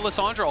 there's no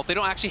Lissandra ult. They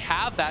don't actually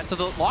have that, so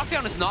the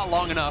lockdown is not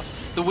long enough.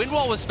 The wind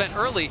wall was spent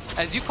early,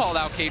 as you called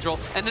out, Caedrel,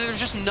 and then there's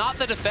just not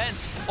the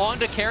defense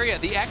onto Keria.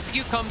 The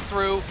execute comes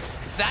through.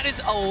 That is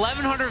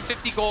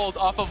 1,150 gold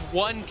off of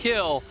one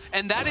kill,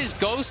 and that is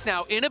Ghost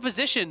now in a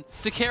position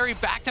to carry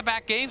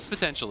back-to-back games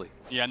potentially.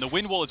 Yeah, and the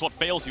wind wall is what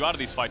bails you out of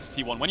these fights as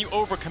T1. When you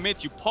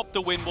overcommit, you pop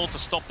the wind wall to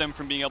stop them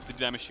from being able to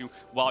damage you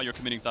while you're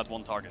committing to that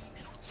one target.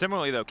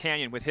 Similarly, though,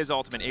 Canyon, with his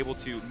ultimate, able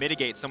to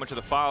mitigate so much of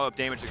the follow-up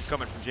damage that's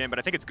coming from Jhin, but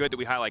I think it's good that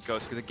we highlight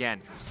Ghost, because again,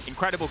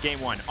 incredible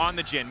game one on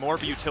the Jhin, more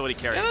of a utility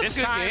carry. Yeah, this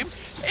time,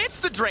 it's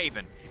the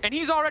Draven, and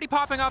he's already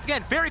popping off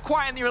again. Very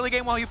quiet in the early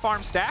game while he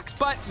farms stacks,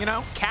 but, you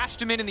know,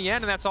 cashed him in the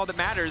end, and that's all that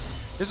matters.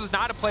 This was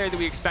not a player that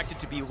we expected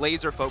to be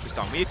laser-focused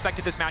on. We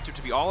expected this matchup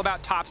to be all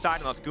about top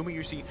side, unless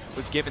Gumayusi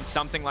was given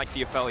something like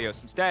the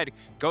Aphelios. Instead,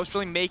 Ghost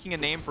really making a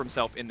name for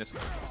himself in this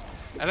one.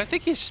 And I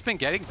think he's just been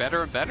getting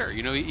better and better.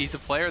 You know, he's a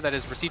player that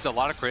has received a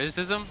lot of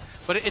criticism,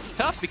 but it's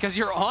tough because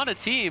you're on a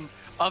team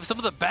of some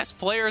of the best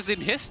players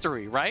in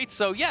history, right?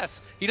 So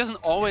yes, he doesn't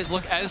always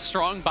look as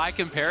strong by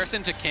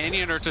comparison to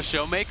Canyon or to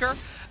ShowMaker,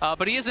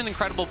 but he is an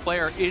incredible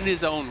player in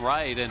his own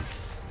right, and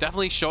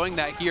definitely showing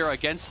that here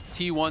against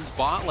T1's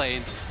bot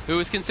lane, who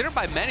is considered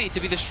by many to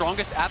be the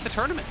strongest at the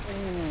tournament.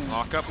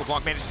 Lock up,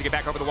 LeBlanc manages to get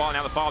back over the wall, and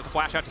now the follow-up, the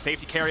flash out to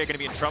safety. Keria going to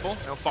be in trouble.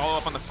 No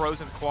follow-up on the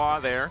frozen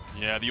claw there.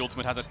 Yeah, the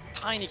ultimate has a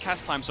tiny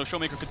cast time, so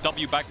ShowMaker could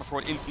W back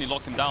before it instantly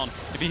locked him down.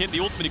 If he hit the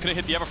ultimate, he could have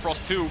hit the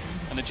Everfrost too,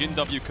 and the Jhin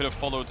W could have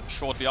followed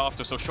shortly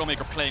after, so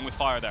ShowMaker playing with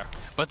fire there.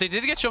 But they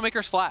did get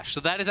ShowMaker's flash,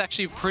 so that is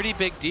actually a pretty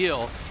big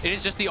deal. It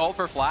is just the ult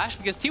for flash,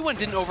 because T1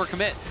 didn't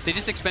overcommit. They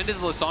just expended the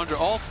Lissandra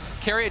ult,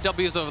 Keria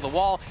W's over the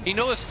wall. You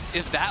know,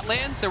 if that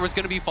lands, there was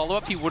going to be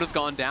follow-up, he would have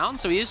gone down,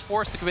 so he is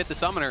forced to commit the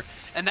summoner,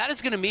 and that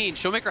is going to mean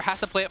ShowMaker has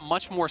to play it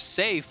much more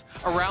safe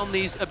around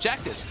these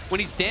objectives. When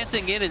he's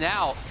dancing in and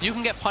out, you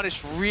can get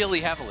punished really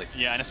heavily.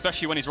 Yeah, and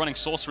especially when he's running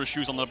Sorcerer's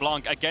Shoes on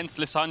LeBlanc against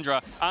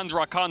Lissandra and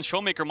Rakan.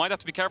 ShowMaker might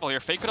have to be careful here.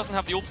 Faker doesn't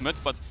have the ultimate,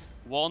 but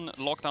one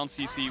lockdown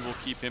CC will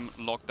keep him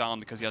locked down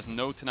because he has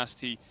no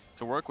tenacity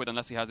to work with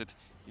unless he has it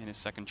in his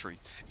second tree.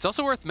 It's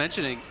also worth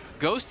mentioning,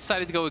 Ghost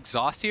decided to go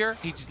Exhaust here.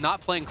 He's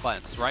not playing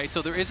Cleanse, right?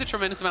 So there is a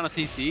tremendous amount of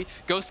CC.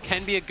 Ghost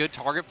can be a good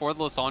target for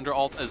the Lissandra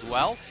ult as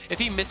well. If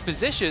he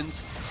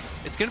mispositions,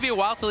 it's going to be a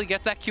while till he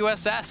gets that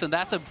QSS, and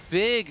that's a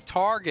big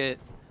target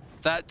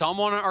that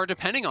DAMWON are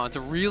depending on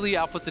to really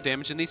output the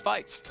damage in these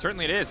fights.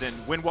 Certainly it is, and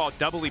Windwall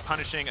doubly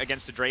punishing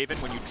against a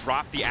Draven when you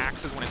drop the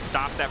axes, when it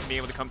stops that from being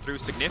able to come through,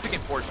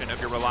 significant portion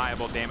of your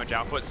reliable damage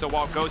output. So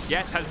while Ghost,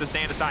 yes, has the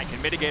stand aside,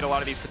 can mitigate a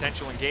lot of these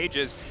potential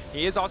engages,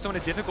 he is also in a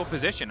difficult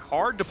position.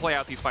 Hard to play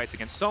out these fights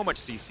against so much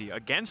CC,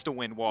 against a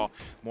Windwall.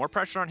 More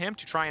pressure on him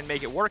to try and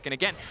make it work. And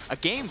again, a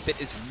game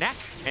that is neck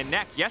and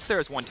neck. Yes,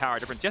 there is one tower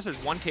difference. Yes, there's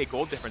 1K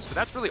gold difference, but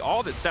that's really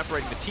all that's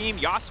separating the team.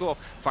 Yasuo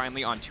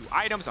finally on 2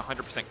 items,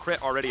 100%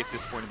 crit already at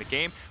this point in the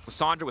game.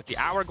 Lissandra with the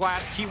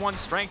hourglass, T1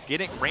 strength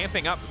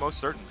ramping up most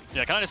certainly.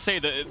 Yeah, can I just say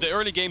the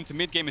early game to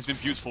mid game has been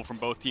beautiful from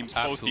both teams,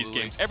 both these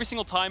games. Every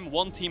single time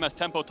one team has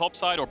tempo top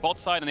side or bot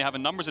side and they have a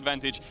numbers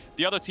advantage,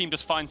 the other team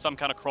just finds some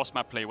kind of cross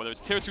map play, whether it's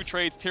tier 2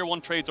 trades, tier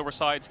 1 trades over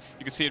sides.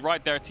 You can see it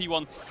right there.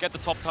 T1 get the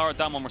top tower,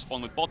 DAMWON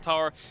respond with bot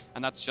tower,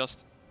 and that's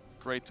just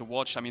great to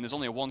watch. I mean, there's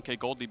only a 1K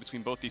gold lead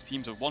between both these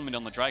teams with 1 minute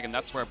on the Dragon.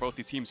 That's where both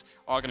these teams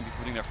are going to be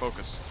putting their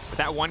focus. But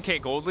that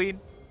 1K gold lead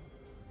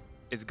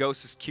is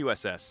Ghost's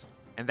QSS.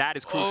 And that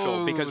is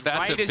crucial because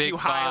right as you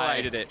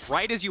highlighted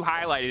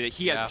it,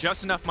 he has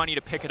just enough money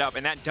to pick it up,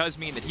 and that does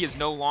mean that he is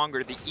no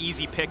longer the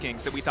easy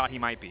pickings that we thought he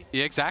might be.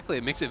 Yeah, exactly.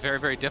 It makes it very,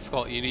 very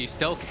difficult. You know, you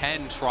still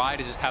can try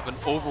to just have an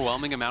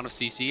overwhelming amount of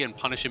CC and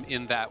punish him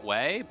in that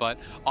way, but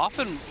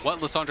often what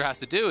Lissandra has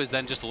to do is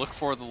then just look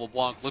for the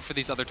LeBlanc, look for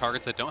these other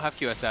targets that don't have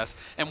QSS,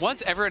 and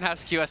once everyone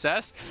has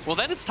QSS, well,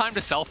 then it's time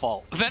to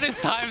self-ult. Then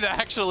it's time to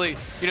actually,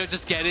 you know,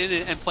 just get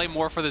in and play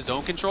more for the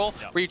zone control,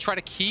 where you try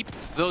to keep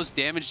those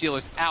damage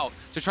dealers out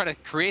to try to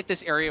create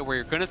this area where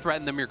you're going to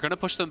threaten them, you're going to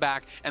push them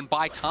back, and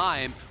buy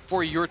time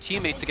for your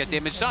teammates to get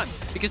damage done.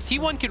 Because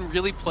T1 can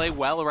really play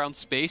well around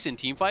space in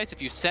teamfights.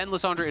 If you send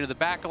Lissandra into the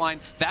back line,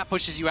 that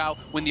pushes you out.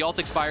 When the ult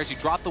expires, you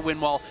drop the wind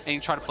wall, and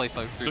you try to play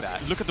through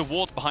that. Look at the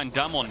wards behind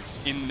DAMWON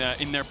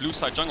in their blue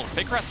side jungle.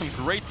 Faker has some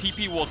great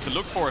TP wards to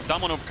look for if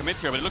DAMWON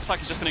overcommits here, but it looks like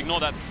he's just going to ignore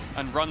that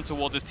and run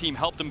towards his team,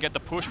 help them get the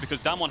push, because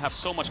DAMWON have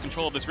so much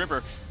control of this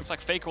river. Looks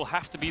like Faker will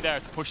have to be there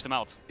to push them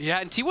out. Yeah,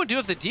 and T1 do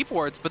have the deep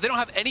wards, but they don't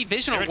have any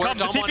vision on where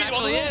DAMWON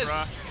actually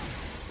is.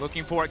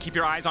 Looking for it. Keep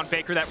your eyes on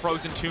Faker, that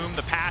frozen tomb.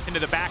 The path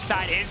into the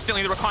backside.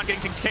 Instantly, the Rakan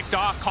getting things kicked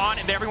off. Con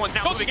and everyone's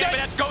now moving in, but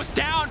that's Ghost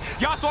down.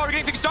 Yasuo already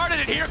getting things started,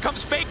 and here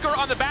comes Faker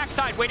on the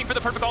backside, waiting for the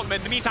perfect ultimate.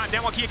 In the meantime,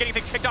 DAMWON Kia getting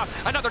things kicked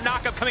off. Another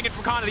knockup coming in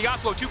from Con to the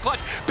Yasuo. 2 clutch.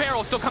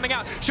 Beryl still coming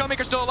out.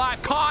 ShowMaker still alive.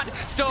 Con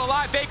still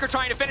alive. Faker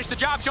trying to finish the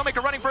job.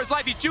 ShowMaker running for his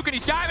life. He's juking,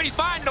 he's diving, he's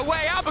finding a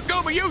way out, but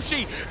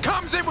Gumayusi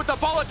comes in with the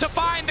bullet to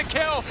find the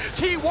kill.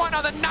 T1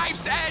 on the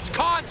knife's edge.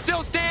 Con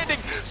still standing.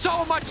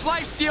 So much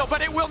lifesteal,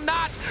 but it will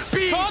not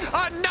be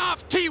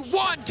enough.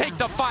 T1 take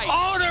the fight.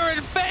 Oner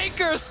and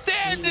Faker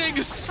standing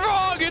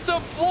strong. It's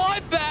a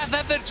bloodbath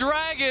at the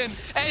Dragon,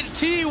 and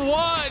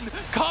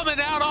T1 coming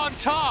out on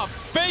top.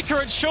 Faker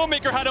and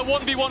ShowMaker had a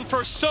 1v1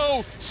 for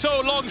so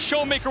long.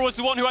 ShowMaker was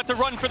the one who had to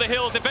run for the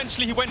hills.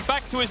 Eventually, he went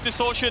back to his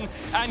distortion,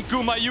 and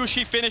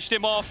Gumayusi finished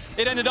him off.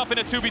 It ended up in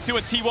a 2v2,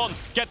 and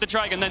T1 get the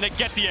Dragon, then they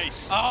get the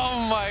ace.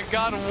 Oh my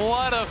god,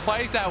 what a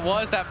fight that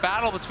was. That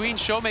battle between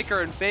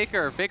ShowMaker and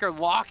Faker. Faker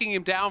locking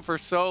him down for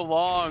so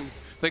long.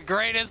 The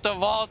greatest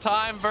of all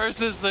time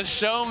versus the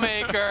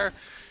ShowMaker.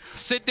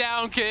 Sit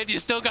down, kid. You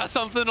still got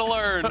something to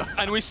learn.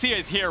 And we see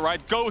it here,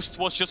 right? Ghost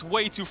was just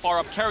way too far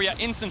up. Keria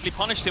instantly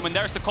punished him, and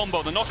there's the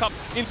combo. The knock up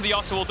into the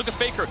Yasuo. Look at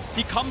Faker.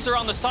 He comes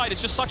around the side.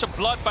 It's just such a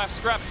bloodbath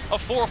scrap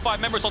of 4 or 5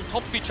 members on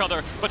top of each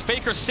other. But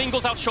Faker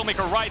singles out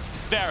ShowMaker right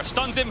there.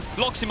 Stuns him,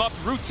 locks him up,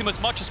 roots him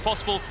as much as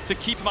possible to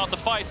keep him out the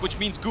fight, which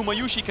means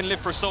Gumayusi can live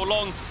for so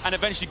long, and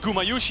eventually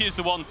Gumayusi is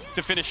the one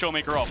to finish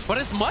ShowMaker off. But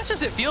as much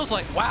as it feels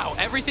like, wow,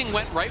 everything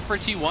went right for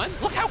T1,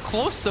 look how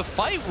close the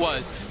fight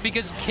was,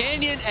 because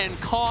Canyon and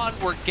Con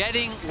were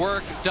getting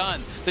work done.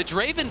 The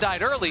Draven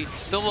died early,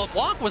 the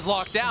LeBlanc was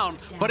locked down,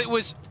 but it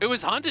was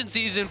hunting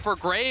season for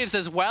Graves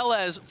as well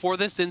as for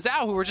the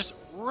Zhao, who were just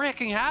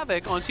wreaking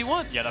havoc on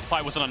T1. Yeah, that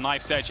fight was on a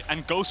knife's edge,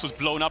 and Ghost was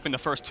blown up in the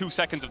first 2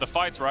 seconds of the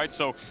fight, right?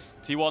 So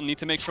T1 need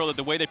to make sure that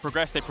the way they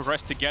progress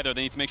together.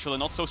 They need to make sure they're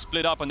not so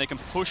split up, and they can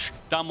push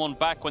DAMWON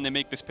back when they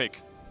make this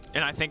pick.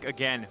 And I think,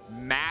 again,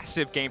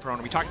 massive game for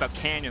Oner. We talked about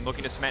Canyon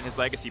looking to cement his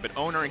legacy, but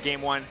Oner in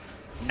game 1,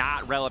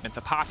 not relevant.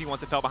 The Poppy,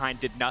 once it fell behind,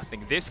 did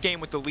nothing. This game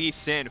with the Lee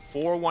Sin,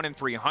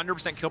 4-1-3,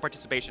 100% kill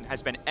participation,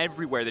 has been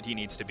everywhere that he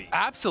needs to be.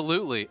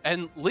 Absolutely.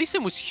 And Lee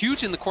Sin was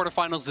huge in the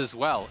quarterfinals as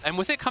well. And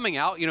with it coming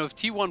out, you know, if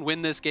T1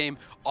 win this game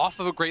off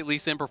of a great Lee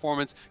Sin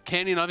performance,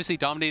 Canyon obviously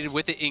dominated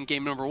with it in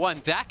game number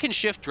 1. That can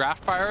shift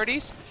draft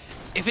priorities.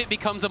 If it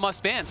becomes a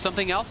must ban,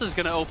 something else is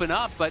going to open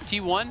up. But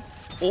T1,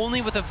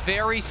 only with a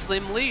very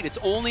slim lead. It's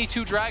only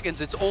 2 dragons.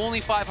 It's only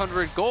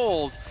 500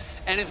 gold.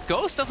 And if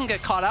Ghost doesn't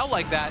get caught out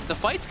like that, the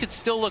fights could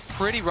still look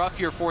pretty rough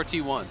here for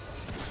T1.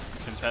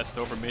 Contest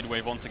over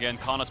mid-wave once again.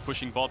 Canna's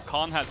pushing bot.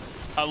 Con has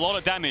a lot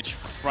of damage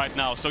right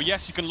now. So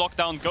yes, you can lock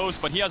down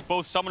Ghost, but he has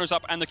both Summoners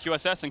up and the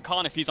QSS, and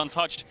Con, if he's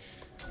untouched,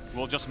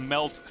 will just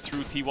melt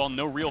through T1.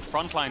 No real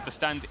frontline to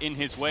stand in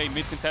his way.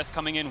 Mid-contest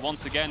coming in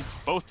once again.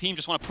 Both teams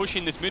just want to push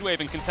in this mid-wave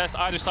and contest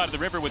either side of the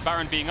river with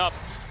Baron being up.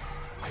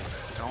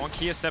 DAMWON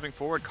Kia stepping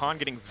forward, Con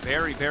getting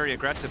very, very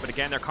aggressive, but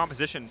again, their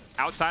composition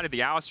outside of the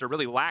Alistar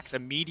really lacks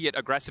immediate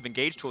aggressive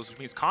engage tools, which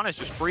means Con is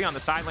just free on the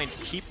side lane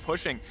to keep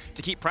pushing,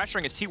 to keep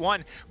pressuring, as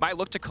T1 might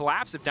look to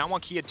collapse if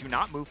DAMWON Kia do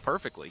not move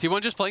perfectly.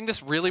 T1 just playing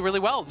this really, really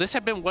well. This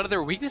had been one of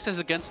their weaknesses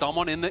against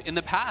DAMWON in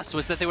the past,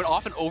 was that they would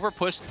often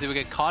overpush, they would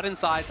get caught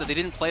inside, so they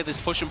didn't play this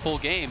push and pull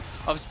game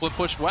of split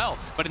push well.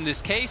 But in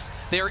this case,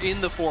 they're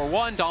in the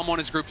 4-1, DAMWON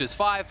is grouped as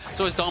 5,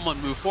 so as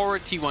DAMWON move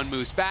forward, T1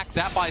 moves back.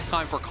 That buys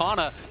time for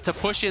Canna to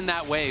push in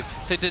that wave,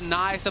 to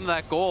deny some of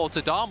that gold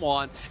to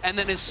DAMWON, and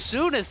then as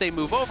soon as they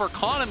move over,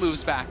 Canna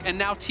moves back, and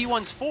now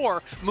T1's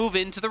 4 move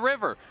into the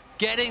river,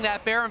 getting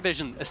that Baron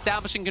vision,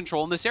 establishing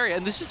control in this area,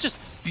 and this is just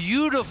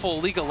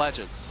beautiful League of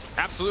Legends.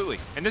 Absolutely,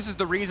 and this is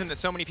the reason that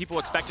so many people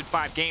expected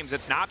 5 games.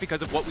 It's not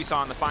because of what we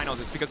saw in the finals,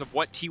 it's because of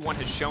what T1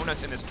 has shown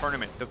us in this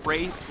tournament. The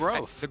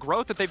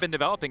growth that they've been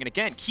developing, and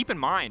again, keep in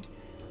mind,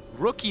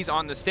 rookies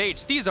on the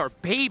stage. These are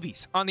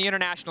babies on the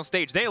international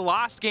stage. They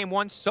lost game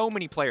 1. So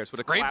many players would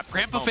have collapsed.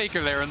 Grandpa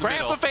Faker there in the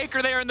middle. Grandpa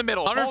Faker there in the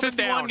middle.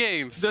 151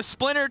 games. The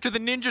Splinter to the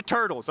Ninja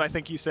Turtles, I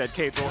think you said,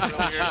 Caedrel,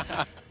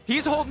 earlier.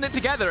 He's holding it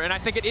together, and I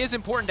think it is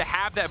important to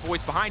have that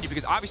voice behind you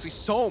because obviously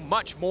so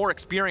much more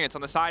experience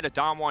on the side of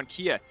DAMWON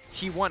Kia.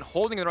 T1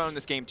 holding their own in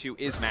this game too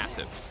is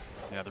massive.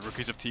 Yeah, the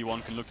rookies of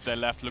T1 can look to their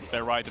left, look to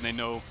their right, and they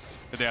know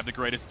that they have the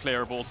greatest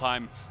player of all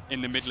time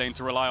in the mid lane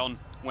to rely on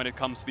when it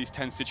comes to these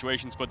tense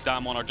situations. But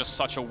DAMWON are just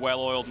such a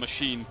well-oiled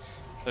machine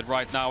that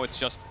right now it's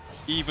just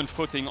even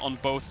footing on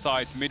both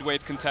sides.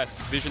 Mid-wave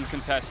contests, vision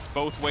contests,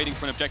 both waiting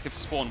for an objective to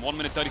spawn. 1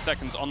 minute 30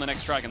 seconds on the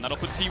next dragon. That'll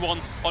put T1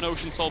 on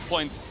Ocean Soul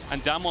Point,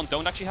 and DAMWON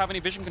don't actually have any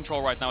vision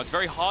control right now. It's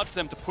very hard for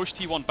them to push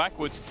T1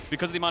 backwards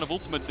because of the amount of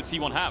ultimates that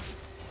T1 have.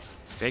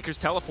 Faker's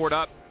teleport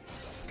up.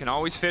 Can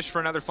always fish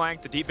for another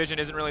flank. The deep vision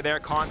isn't really there.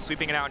 Con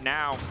sweeping it out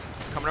now.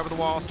 Coming over the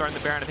wall, starting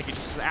the Baron. I think he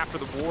just is after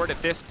the ward at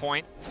this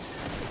point.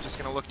 just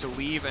going to look to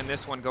leave and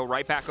this one go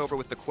right back over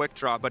with the quick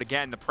draw. But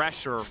again, the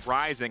pressure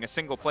rising. A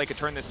single play could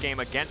turn this game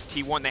against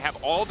T1. They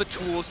have all the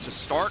tools to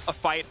start a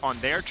fight on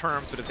their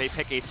terms, but if they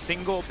pick a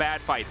single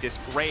bad fight, this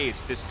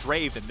Graves, this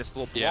Draven, this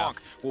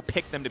LeBlanc will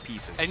pick them to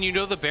pieces. And you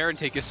know the Baron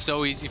take is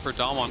so easy for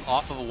DAMWON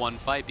off of a one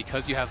fight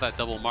because you have that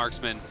double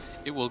marksman.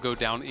 It will go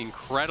down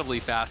incredibly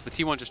fast, but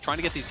T1 just trying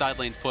to get these side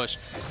lanes pushed.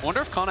 I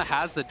wonder if Canna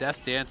has the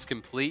Death Dance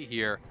complete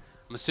here.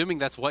 I'm assuming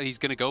that's what he's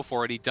going to go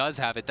for, and he does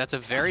have it. That's a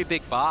very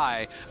big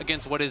buy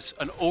against what is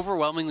an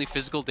overwhelmingly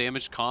physical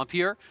damage comp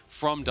here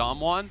from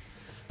DAMWON.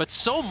 But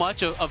so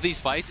much of these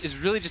fights is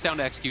really just down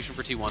to execution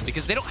for T1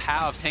 because they don't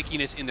have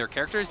tankiness in their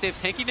characters. They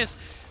have tankiness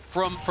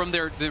from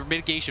their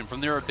mitigation,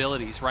 from their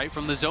abilities, right?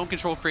 From the zone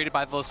control created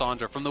by the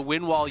Lissandra, from the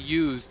wind wall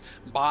used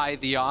by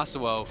the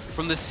Yasuo,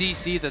 from the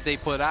CC that they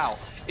put out.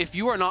 If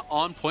you are not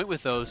on point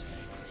with those,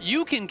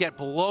 you can get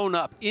blown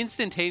up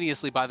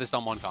instantaneously by this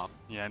DAMWON comp.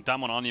 Yeah, and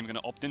DAMWON aren't even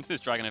going to opt into this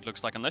Dragon, it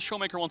looks like. Unless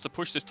ShowMaker wants to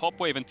push this top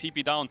wave and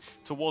TP down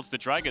towards the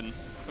Dragon.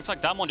 Looks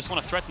like DAMWON just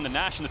want to threaten the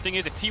Nash. And the thing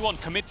is, if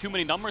T1 commit too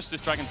many numbers to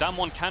this Dragon,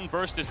 DAMWON can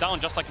burst this down,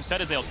 just like you said,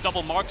 Azael.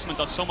 Double marksman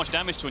does so much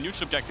damage to a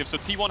neutral objective. So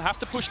T1 have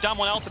to push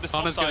DAMWON out to this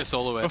top side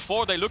solo it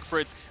before they look for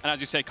it. And as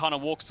you say, Canna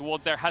walks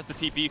towards there, has the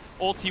TP.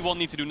 All T1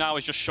 need to do now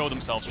is just show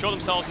themselves. Show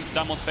themselves into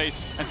DAMWON's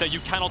face and say, you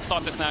cannot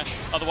start this Nash,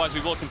 otherwise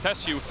we will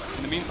contest you.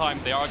 In the meantime,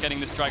 they are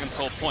getting this Dragon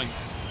Soul point.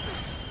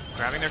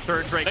 Grabbing their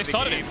third Drake. They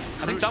started it.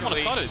 I think DAMWON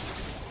started it.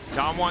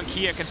 DAMWON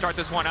Kia can start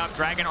this one up.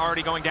 Dragon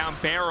already going down.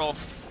 Beryl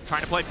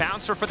trying to play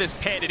bouncer for this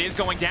pit. It is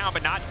going down,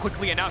 but not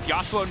quickly enough.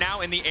 Yasuo now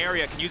in the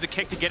area. Can use a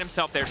kick to get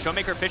himself there.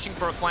 ShowMaker fishing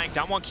for a flank.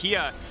 DAMWON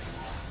Kia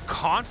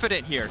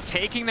confident here,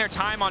 taking their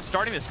time on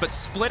starting this, but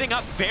splitting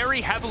up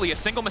very heavily. A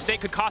single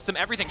mistake could cost them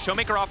everything.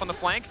 ShowMaker off on the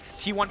flank.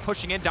 T1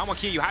 pushing in. DAMWON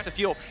Kia, you have to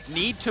feel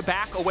need to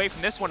back away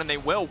from this one, and they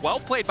will. Well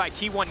played by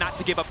T1 not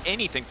to give up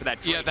anything for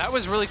that Drake. Yeah, that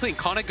was really clean.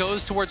 Canna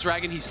goes towards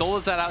Dragon. He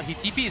solos that out. He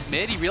TPs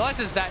mid. He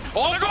realizes that...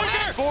 Oh, they're going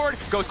there! Forward.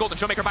 Goes golden.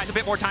 ShowMaker buys a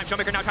bit more time.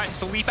 ShowMaker now tries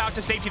to leap out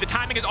to safety. The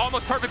timing is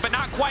almost perfect, but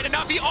not quite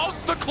enough. He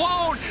ults the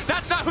clone.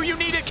 That's not who you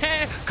needed,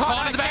 Canna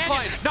in the back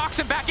line. Knocks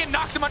him back in,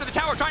 knocks him under the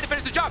tower, trying to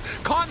finish the job.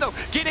 Con, though,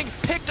 getting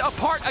picked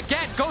apart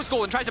again. Goes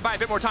golden, tries to buy a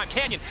bit more time.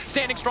 Canyon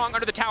standing strong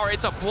under the tower.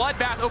 It's a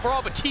bloodbath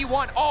overall, but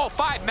T1, all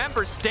 5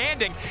 members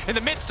standing in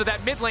the midst of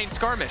that mid lane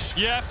skirmish.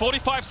 Yeah,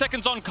 45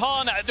 seconds on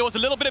Khan. There was a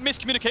little bit of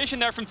miscommunication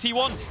there from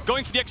T1.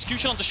 Going for the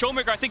execution onto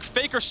ShowMaker. I think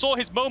Faker saw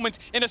his moment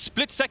in a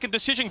split-second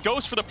decision,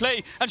 goes for the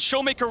play, and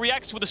ShowMaker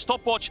reacts with a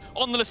stopwatch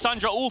on the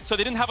Lissandra ult, so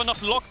they didn't have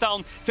enough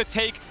lockdown to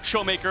take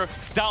ShowMaker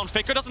down.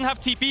 Faker doesn't have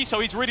TP, so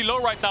he's really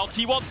low right now.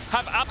 T1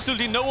 have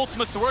absolutely no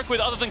ultimates to work with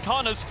other than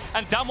Canna's,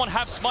 and DAMWON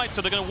have smite,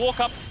 so they're going to walk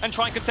up and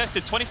try and contest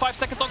it. 25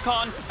 seconds on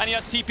Khan, and he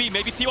has TP.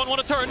 Maybe T1 want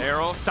to turn.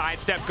 Beryl,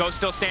 sidestep, Ghost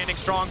still standing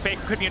strong.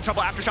 Faker could be in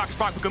trouble. Aftershock is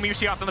proc, but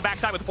Gumayusi off on the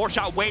backside with a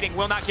 4-shot waiting.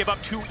 Will not give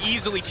up too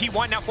easily.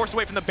 T1 now forced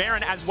away from the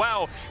Baron as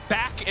well.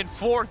 Back and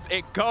forth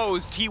it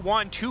goes.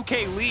 T1,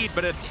 2K lead,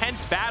 but a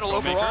tense battle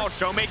overall.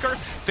 ShowMaker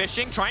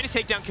fishing, trying to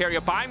take down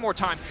Keria, buying more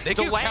time. They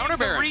can counter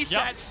Baron.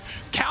 Resets.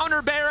 Yep.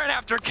 Counter Baron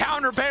after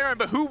counter Baron,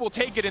 but who will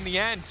take it in the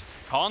end?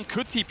 Khan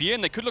could TP in,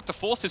 they could look to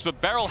force this,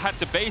 but Beryl had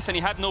to base and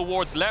he had no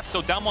wards left,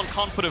 so DAMWON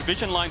can't put a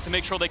vision line to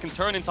make sure they can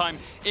turn in time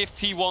if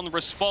T1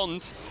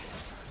 respond.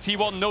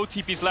 T1 no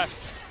TPs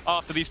left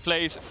after these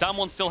plays.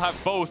 DAMWON still have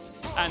both,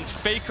 and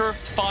Faker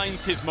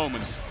finds his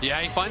moment. Yeah,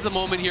 he finds a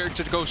moment here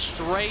to go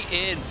straight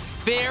in.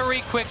 Very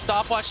quick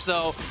stopwatch,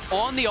 though,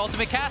 on the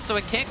ultimate cast, so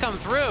it can't come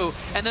through.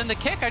 And then the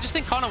kick, I just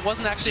think Canna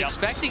wasn't actually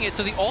expecting it,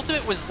 so the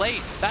ultimate was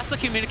late. That's the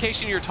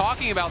communication you're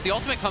talking about. The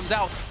ultimate comes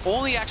out,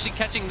 only actually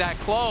catching that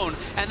clone,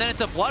 and then it's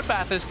a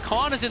bloodbath as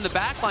Canna's in the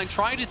backline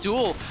trying to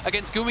duel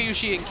against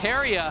Gumayusi and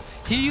Keria.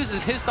 He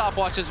uses his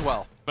stopwatch as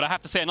well. But I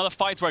have to say, another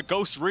fight where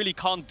Ghost really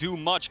can't do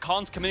much.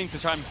 Khan's committing to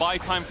try and buy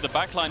time for the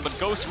backline, but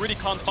Ghost really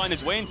can't find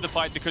his way into the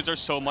fight because there's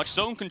so much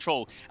zone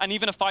control. And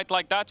even a fight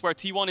like that, where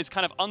T1 is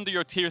kind of under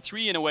your tier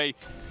 3 in a way,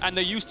 and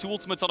they used 2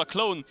 ultimates on a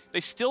clone, they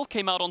still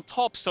came out on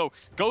top. So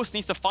Ghost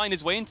needs to find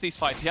his way into these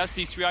fights. He has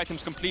these 3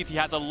 items complete, he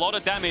has a lot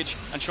of damage,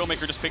 and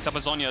ShowMaker just picked up a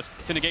Zhonya's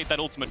to negate that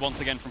ultimate once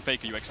again from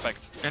Faker, you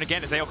expect. And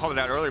again, Azael called it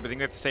out earlier, but I think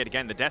we have to say it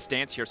again, the Death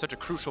Dance here is such a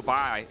crucial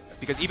buy,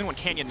 because even when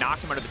Canyon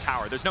knocked him under the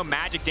tower, there's no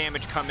magic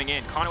damage coming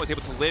in. Canna was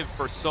able to live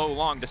for so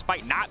long,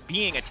 despite not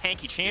being a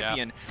tanky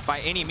champion by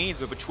any means,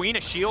 but between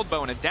a shield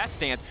bow and a Death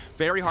Stance,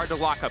 very hard to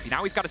lock up.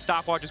 Now he's got a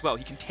stopwatch as well.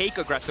 He can take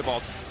aggressive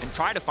ult and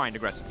try to find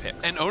aggressive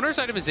picks. And Oner's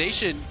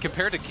itemization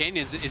compared to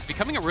Canyon's is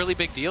becoming a really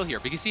big deal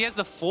here because he has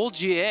the full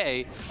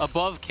GA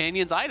above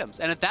Canyon's items.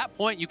 And at that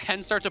point, you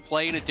can start to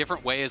play in a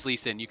different way as Lee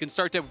Sin. You can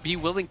start to be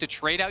willing to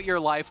trade out your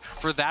life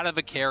for that of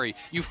a carry.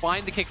 You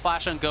find the kick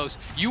flash on Ghost.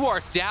 You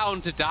are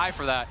down to die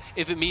for that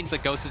if it means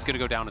that Ghost is going to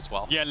go down as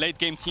well. Yeah, late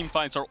game team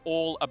fights are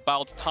all about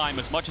out time.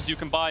 As much as you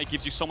can buy, it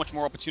gives you so much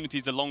more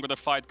opportunities the longer the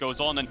fight goes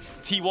on. And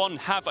T1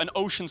 have an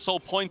Ocean Soul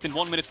point in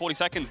 1 minute 40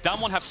 seconds.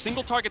 DAMWON have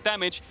single target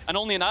damage and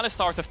only an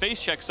Alistar to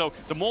face check. So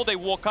the more they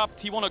walk up,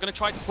 T1 are going to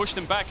try to push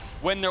them back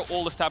when they're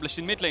all established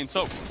in mid lane.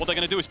 So what they're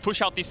going to do is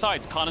push out these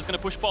sides. Canna's going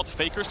to push bot,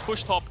 Faker's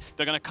push top.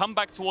 They're going to come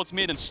back towards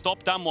mid and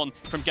stop DAMWON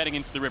from getting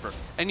into the river.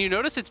 And you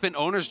notice it's been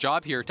Oner's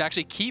job here to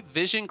actually keep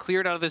vision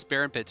cleared out of this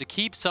Baron pit, to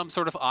keep some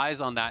sort of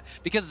eyes on that,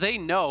 because they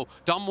know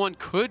DAMWON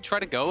could try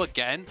to go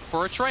again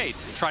for a trade,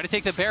 try to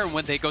take the Baron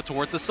when they go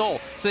towards the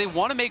Soul. So they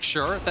want to make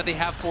sure that they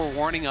have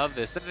forewarning of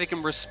this, that they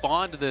can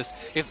respond to this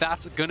if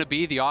that's going to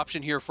be the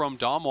option here from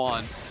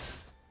DAMWON.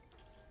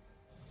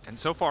 And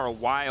so far, a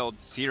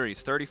wild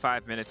series.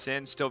 35 minutes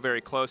in, still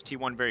very close.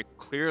 T1 very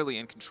clearly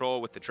in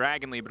control with the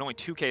Dragon lead, but only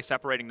 2K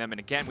separating them. And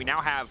again, we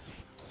now have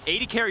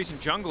 80 carries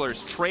and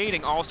junglers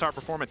trading all-star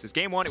performances.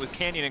 Game 1, it was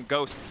Canyon and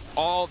Ghost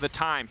all the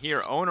time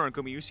here. Oner and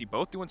Gumayusi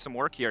both doing some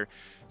work here.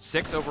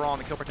 6 overall in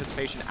the kill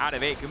participation out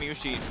of 8.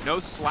 Gumayusi, no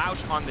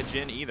slouch on the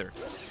Jhin either.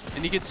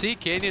 And you can see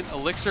Canyon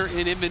Elixir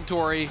in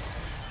inventory.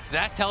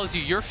 That tells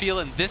you you're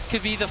feeling this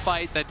could be the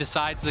fight that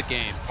decides the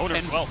game. Oner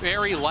and as well.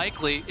 Very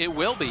likely it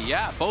will be,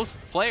 yeah. Both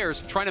players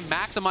trying to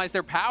maximize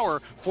their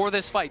power for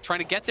this fight, trying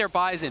to get their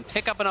buys in,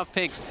 pick up enough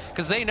pinks,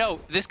 because they know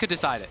this could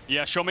decide it.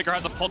 Yeah, ShowMaker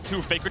has a pot too.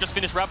 Faker just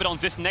finished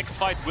Rabadon's. This next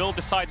fight will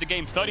decide the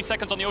game. 30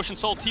 seconds on the Ocean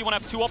Soul. T1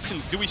 have 2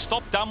 options. Do we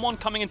stop DAMWON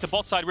coming into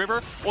bot side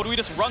river, or do we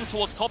just run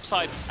towards top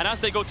side, and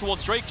as they go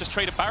towards Drake, just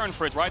trade a Baron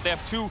for it, right? They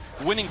have 2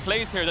 winning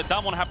plays here that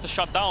DAMWON have to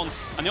shut down,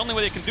 and the only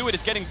way they can do it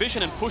is getting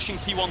vision and pushing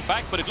T1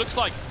 back, but it looks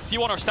like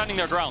T1 are standing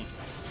their ground.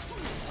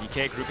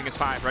 DK grouping as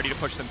 5, ready to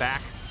push them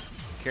back.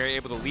 Keria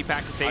able to leap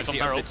back to safety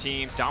of the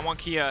team. DAMWON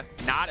Kia,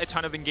 not a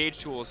ton of engage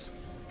tools.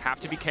 Have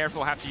to be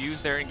careful, have to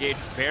use their engage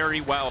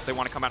very well if they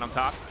want to come out on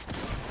top.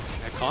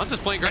 Khan's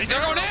just playing great. They're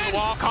going in!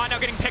 Wall. Khan now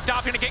getting picked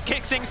off, gonna get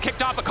things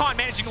kicked off, but Khan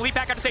managing to leap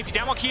back out to safety.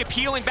 DAMWON Kia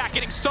peeling back,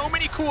 getting so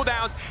many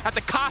cooldowns at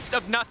the cost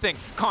of nothing.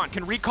 Khan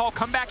can recall,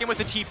 come back in with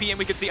a TP, and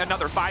we could see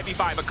another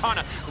 5v5. But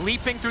Canna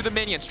leaping through the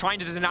minions, trying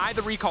to deny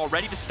the recall,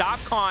 ready to stop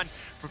Khan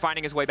from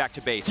finding his way back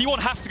to base. T1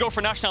 have to go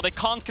for Nash now. They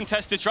can't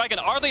contest this Dragon.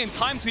 Are they in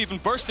time to even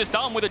burst this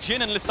down with a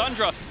Jhin and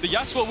Lissandra? The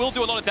Yasuo will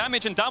do a lot of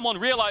damage, and DAMWON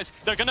realize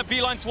they're going to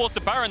beeline towards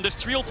the Baron. There's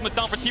 3 ultimates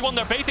down for T1.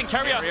 They're baiting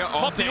Keria.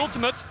 Pop the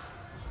ultimate.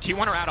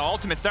 T1 are out of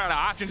ultimates. They're out of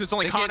options. It's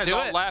only Canna's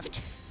ult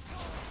left.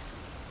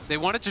 They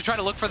wanted to try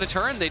to look for the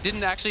turn. They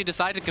didn't actually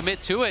decide to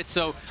commit to it.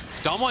 So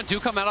DAMWON do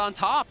come out on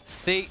top.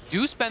 They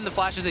do spend the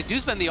flashes, they do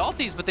spend the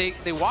ultis, but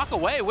they walk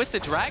away with the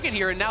Dragon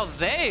here, and now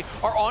they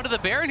are onto the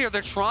Baron here.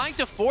 They're trying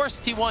to force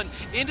T1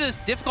 into this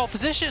difficult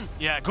position.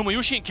 Yeah,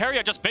 Gumayusi and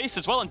Keria just based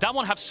as well, and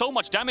DAMWON have so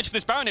much damage for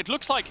this Baron. It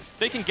looks like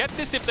they can get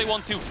this if they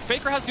want to.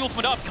 Faker has the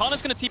ultimate up.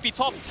 Canna's going to TP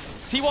top.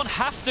 T1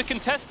 have to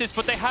contest this,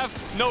 but they have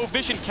no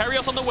vision.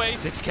 Keria's on the way.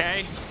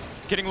 6K.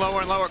 Getting lower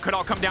and lower. Could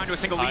all come down to a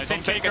single lead.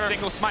 Fake a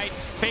single smite.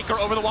 Faker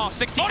over the wall.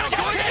 16.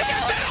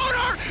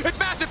 Oner! It's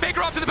massive.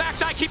 Faker off to the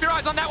backside. Keep your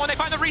eyes on that one. They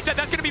find the reset.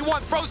 That's going to be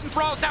 1. Frozen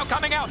Thralls now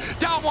coming out.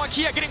 DAMWON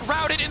Kia getting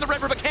routed in the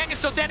river, but Canyon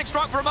still standing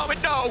strong for a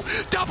moment. No.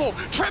 Double,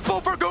 triple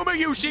for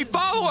Gumayusi.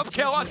 Follow-up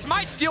kill. A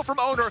smite steal from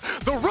Oner.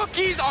 The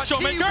rookies on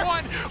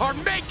T1 are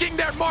making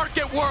their mark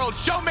at Worlds.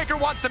 ShowMaker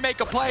wants to make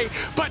a play,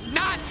 but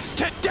not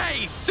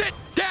today. Sit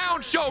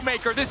down,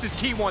 ShowMaker. This is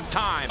T1's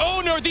time.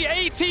 Oner, the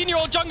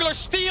 18-year-old jungler,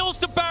 steals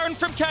the Baron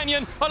from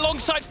Canyon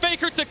alongside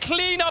Faker to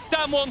clean up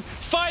DAMWON.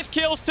 5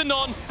 kills to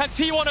none, and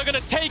T1 are going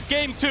to take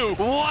game 2.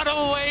 What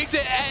a way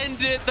to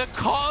end it. The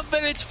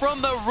confidence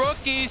from the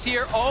rookies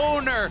here.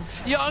 Oner,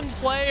 young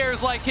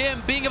players like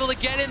him being able to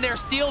get in there,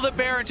 steal the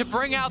Baron to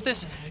bring out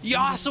this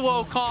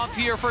Yasuo comp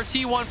here for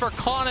T1, for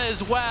Canna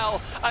as well.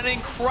 An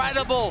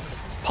incredible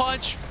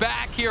punch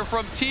back here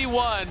from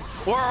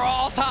T1. We're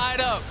all tied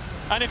up.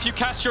 And if you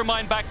cast your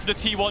mind back to the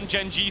T1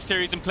 Gen G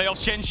series in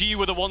playoffs, Gen G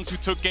were the ones who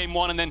took game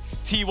 1, and then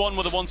T1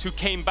 were the ones who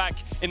came back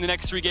in the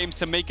next 3 games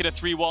to make it a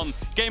 3-1.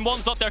 Game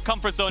 1's not their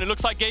comfort zone. It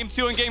looks like game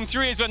 2 and game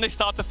 3 is when they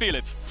start to feel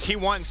it.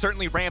 T1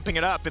 certainly ramping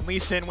it up, and Lee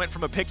Sin went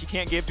from a pick you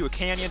can't give to a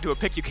Canyon to a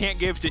pick you can't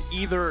give to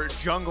either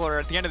jungler.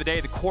 At the end of the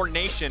day, the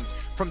coordination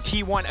from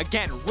T1,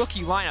 again,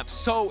 rookie lineup,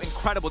 so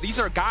incredible. These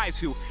are guys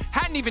who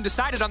hadn't even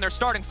decided on their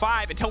starting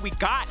 5 until we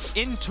got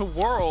into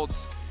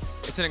Worlds.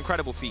 It's an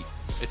incredible feat.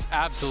 It's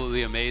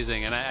absolutely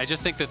amazing, and I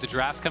just think that the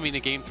draft coming to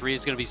Game 3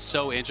 is going to be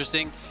so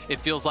interesting. It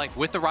feels like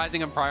with the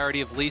rising in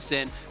priority of Lee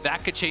Sin,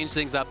 that could change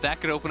things up.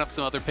 That could open up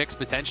some other picks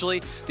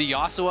potentially. The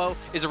Yasuo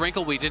is a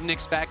wrinkle we didn't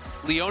expect.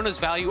 Leona's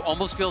value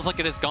almost feels like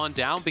it has gone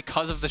down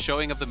because of the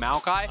showing of the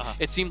Maokai.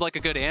 It seemed like a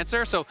good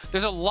answer, so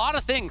there's a lot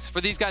of things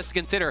for these guys to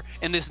consider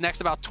in this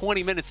next about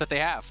 20 minutes that they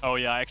have. Oh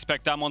yeah, I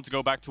expect DAMWON to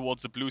go back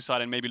towards the blue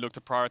side and maybe look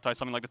to prioritize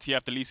something like the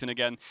TF to Lee Sin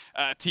again.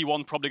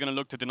 T1 probably going to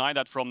look to deny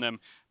that from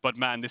them, but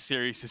man, this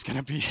series is going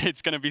to be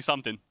it's going to be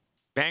something.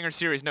 Banger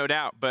series, no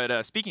doubt.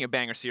 But speaking of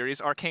banger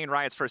series, Arcane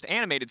Riot's first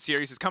animated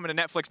series is coming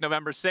to Netflix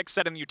November 6th,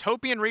 set in the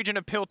utopian region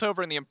of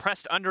Piltover in the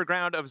impressed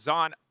underground of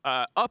Zon.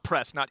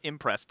 Oppressed, not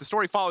impressed. The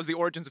story follows the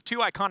origins of 2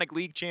 iconic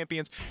league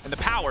champions and the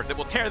power that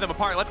will tear them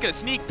apart. Let's get a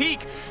sneak peek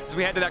as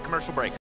we head to that commercial break.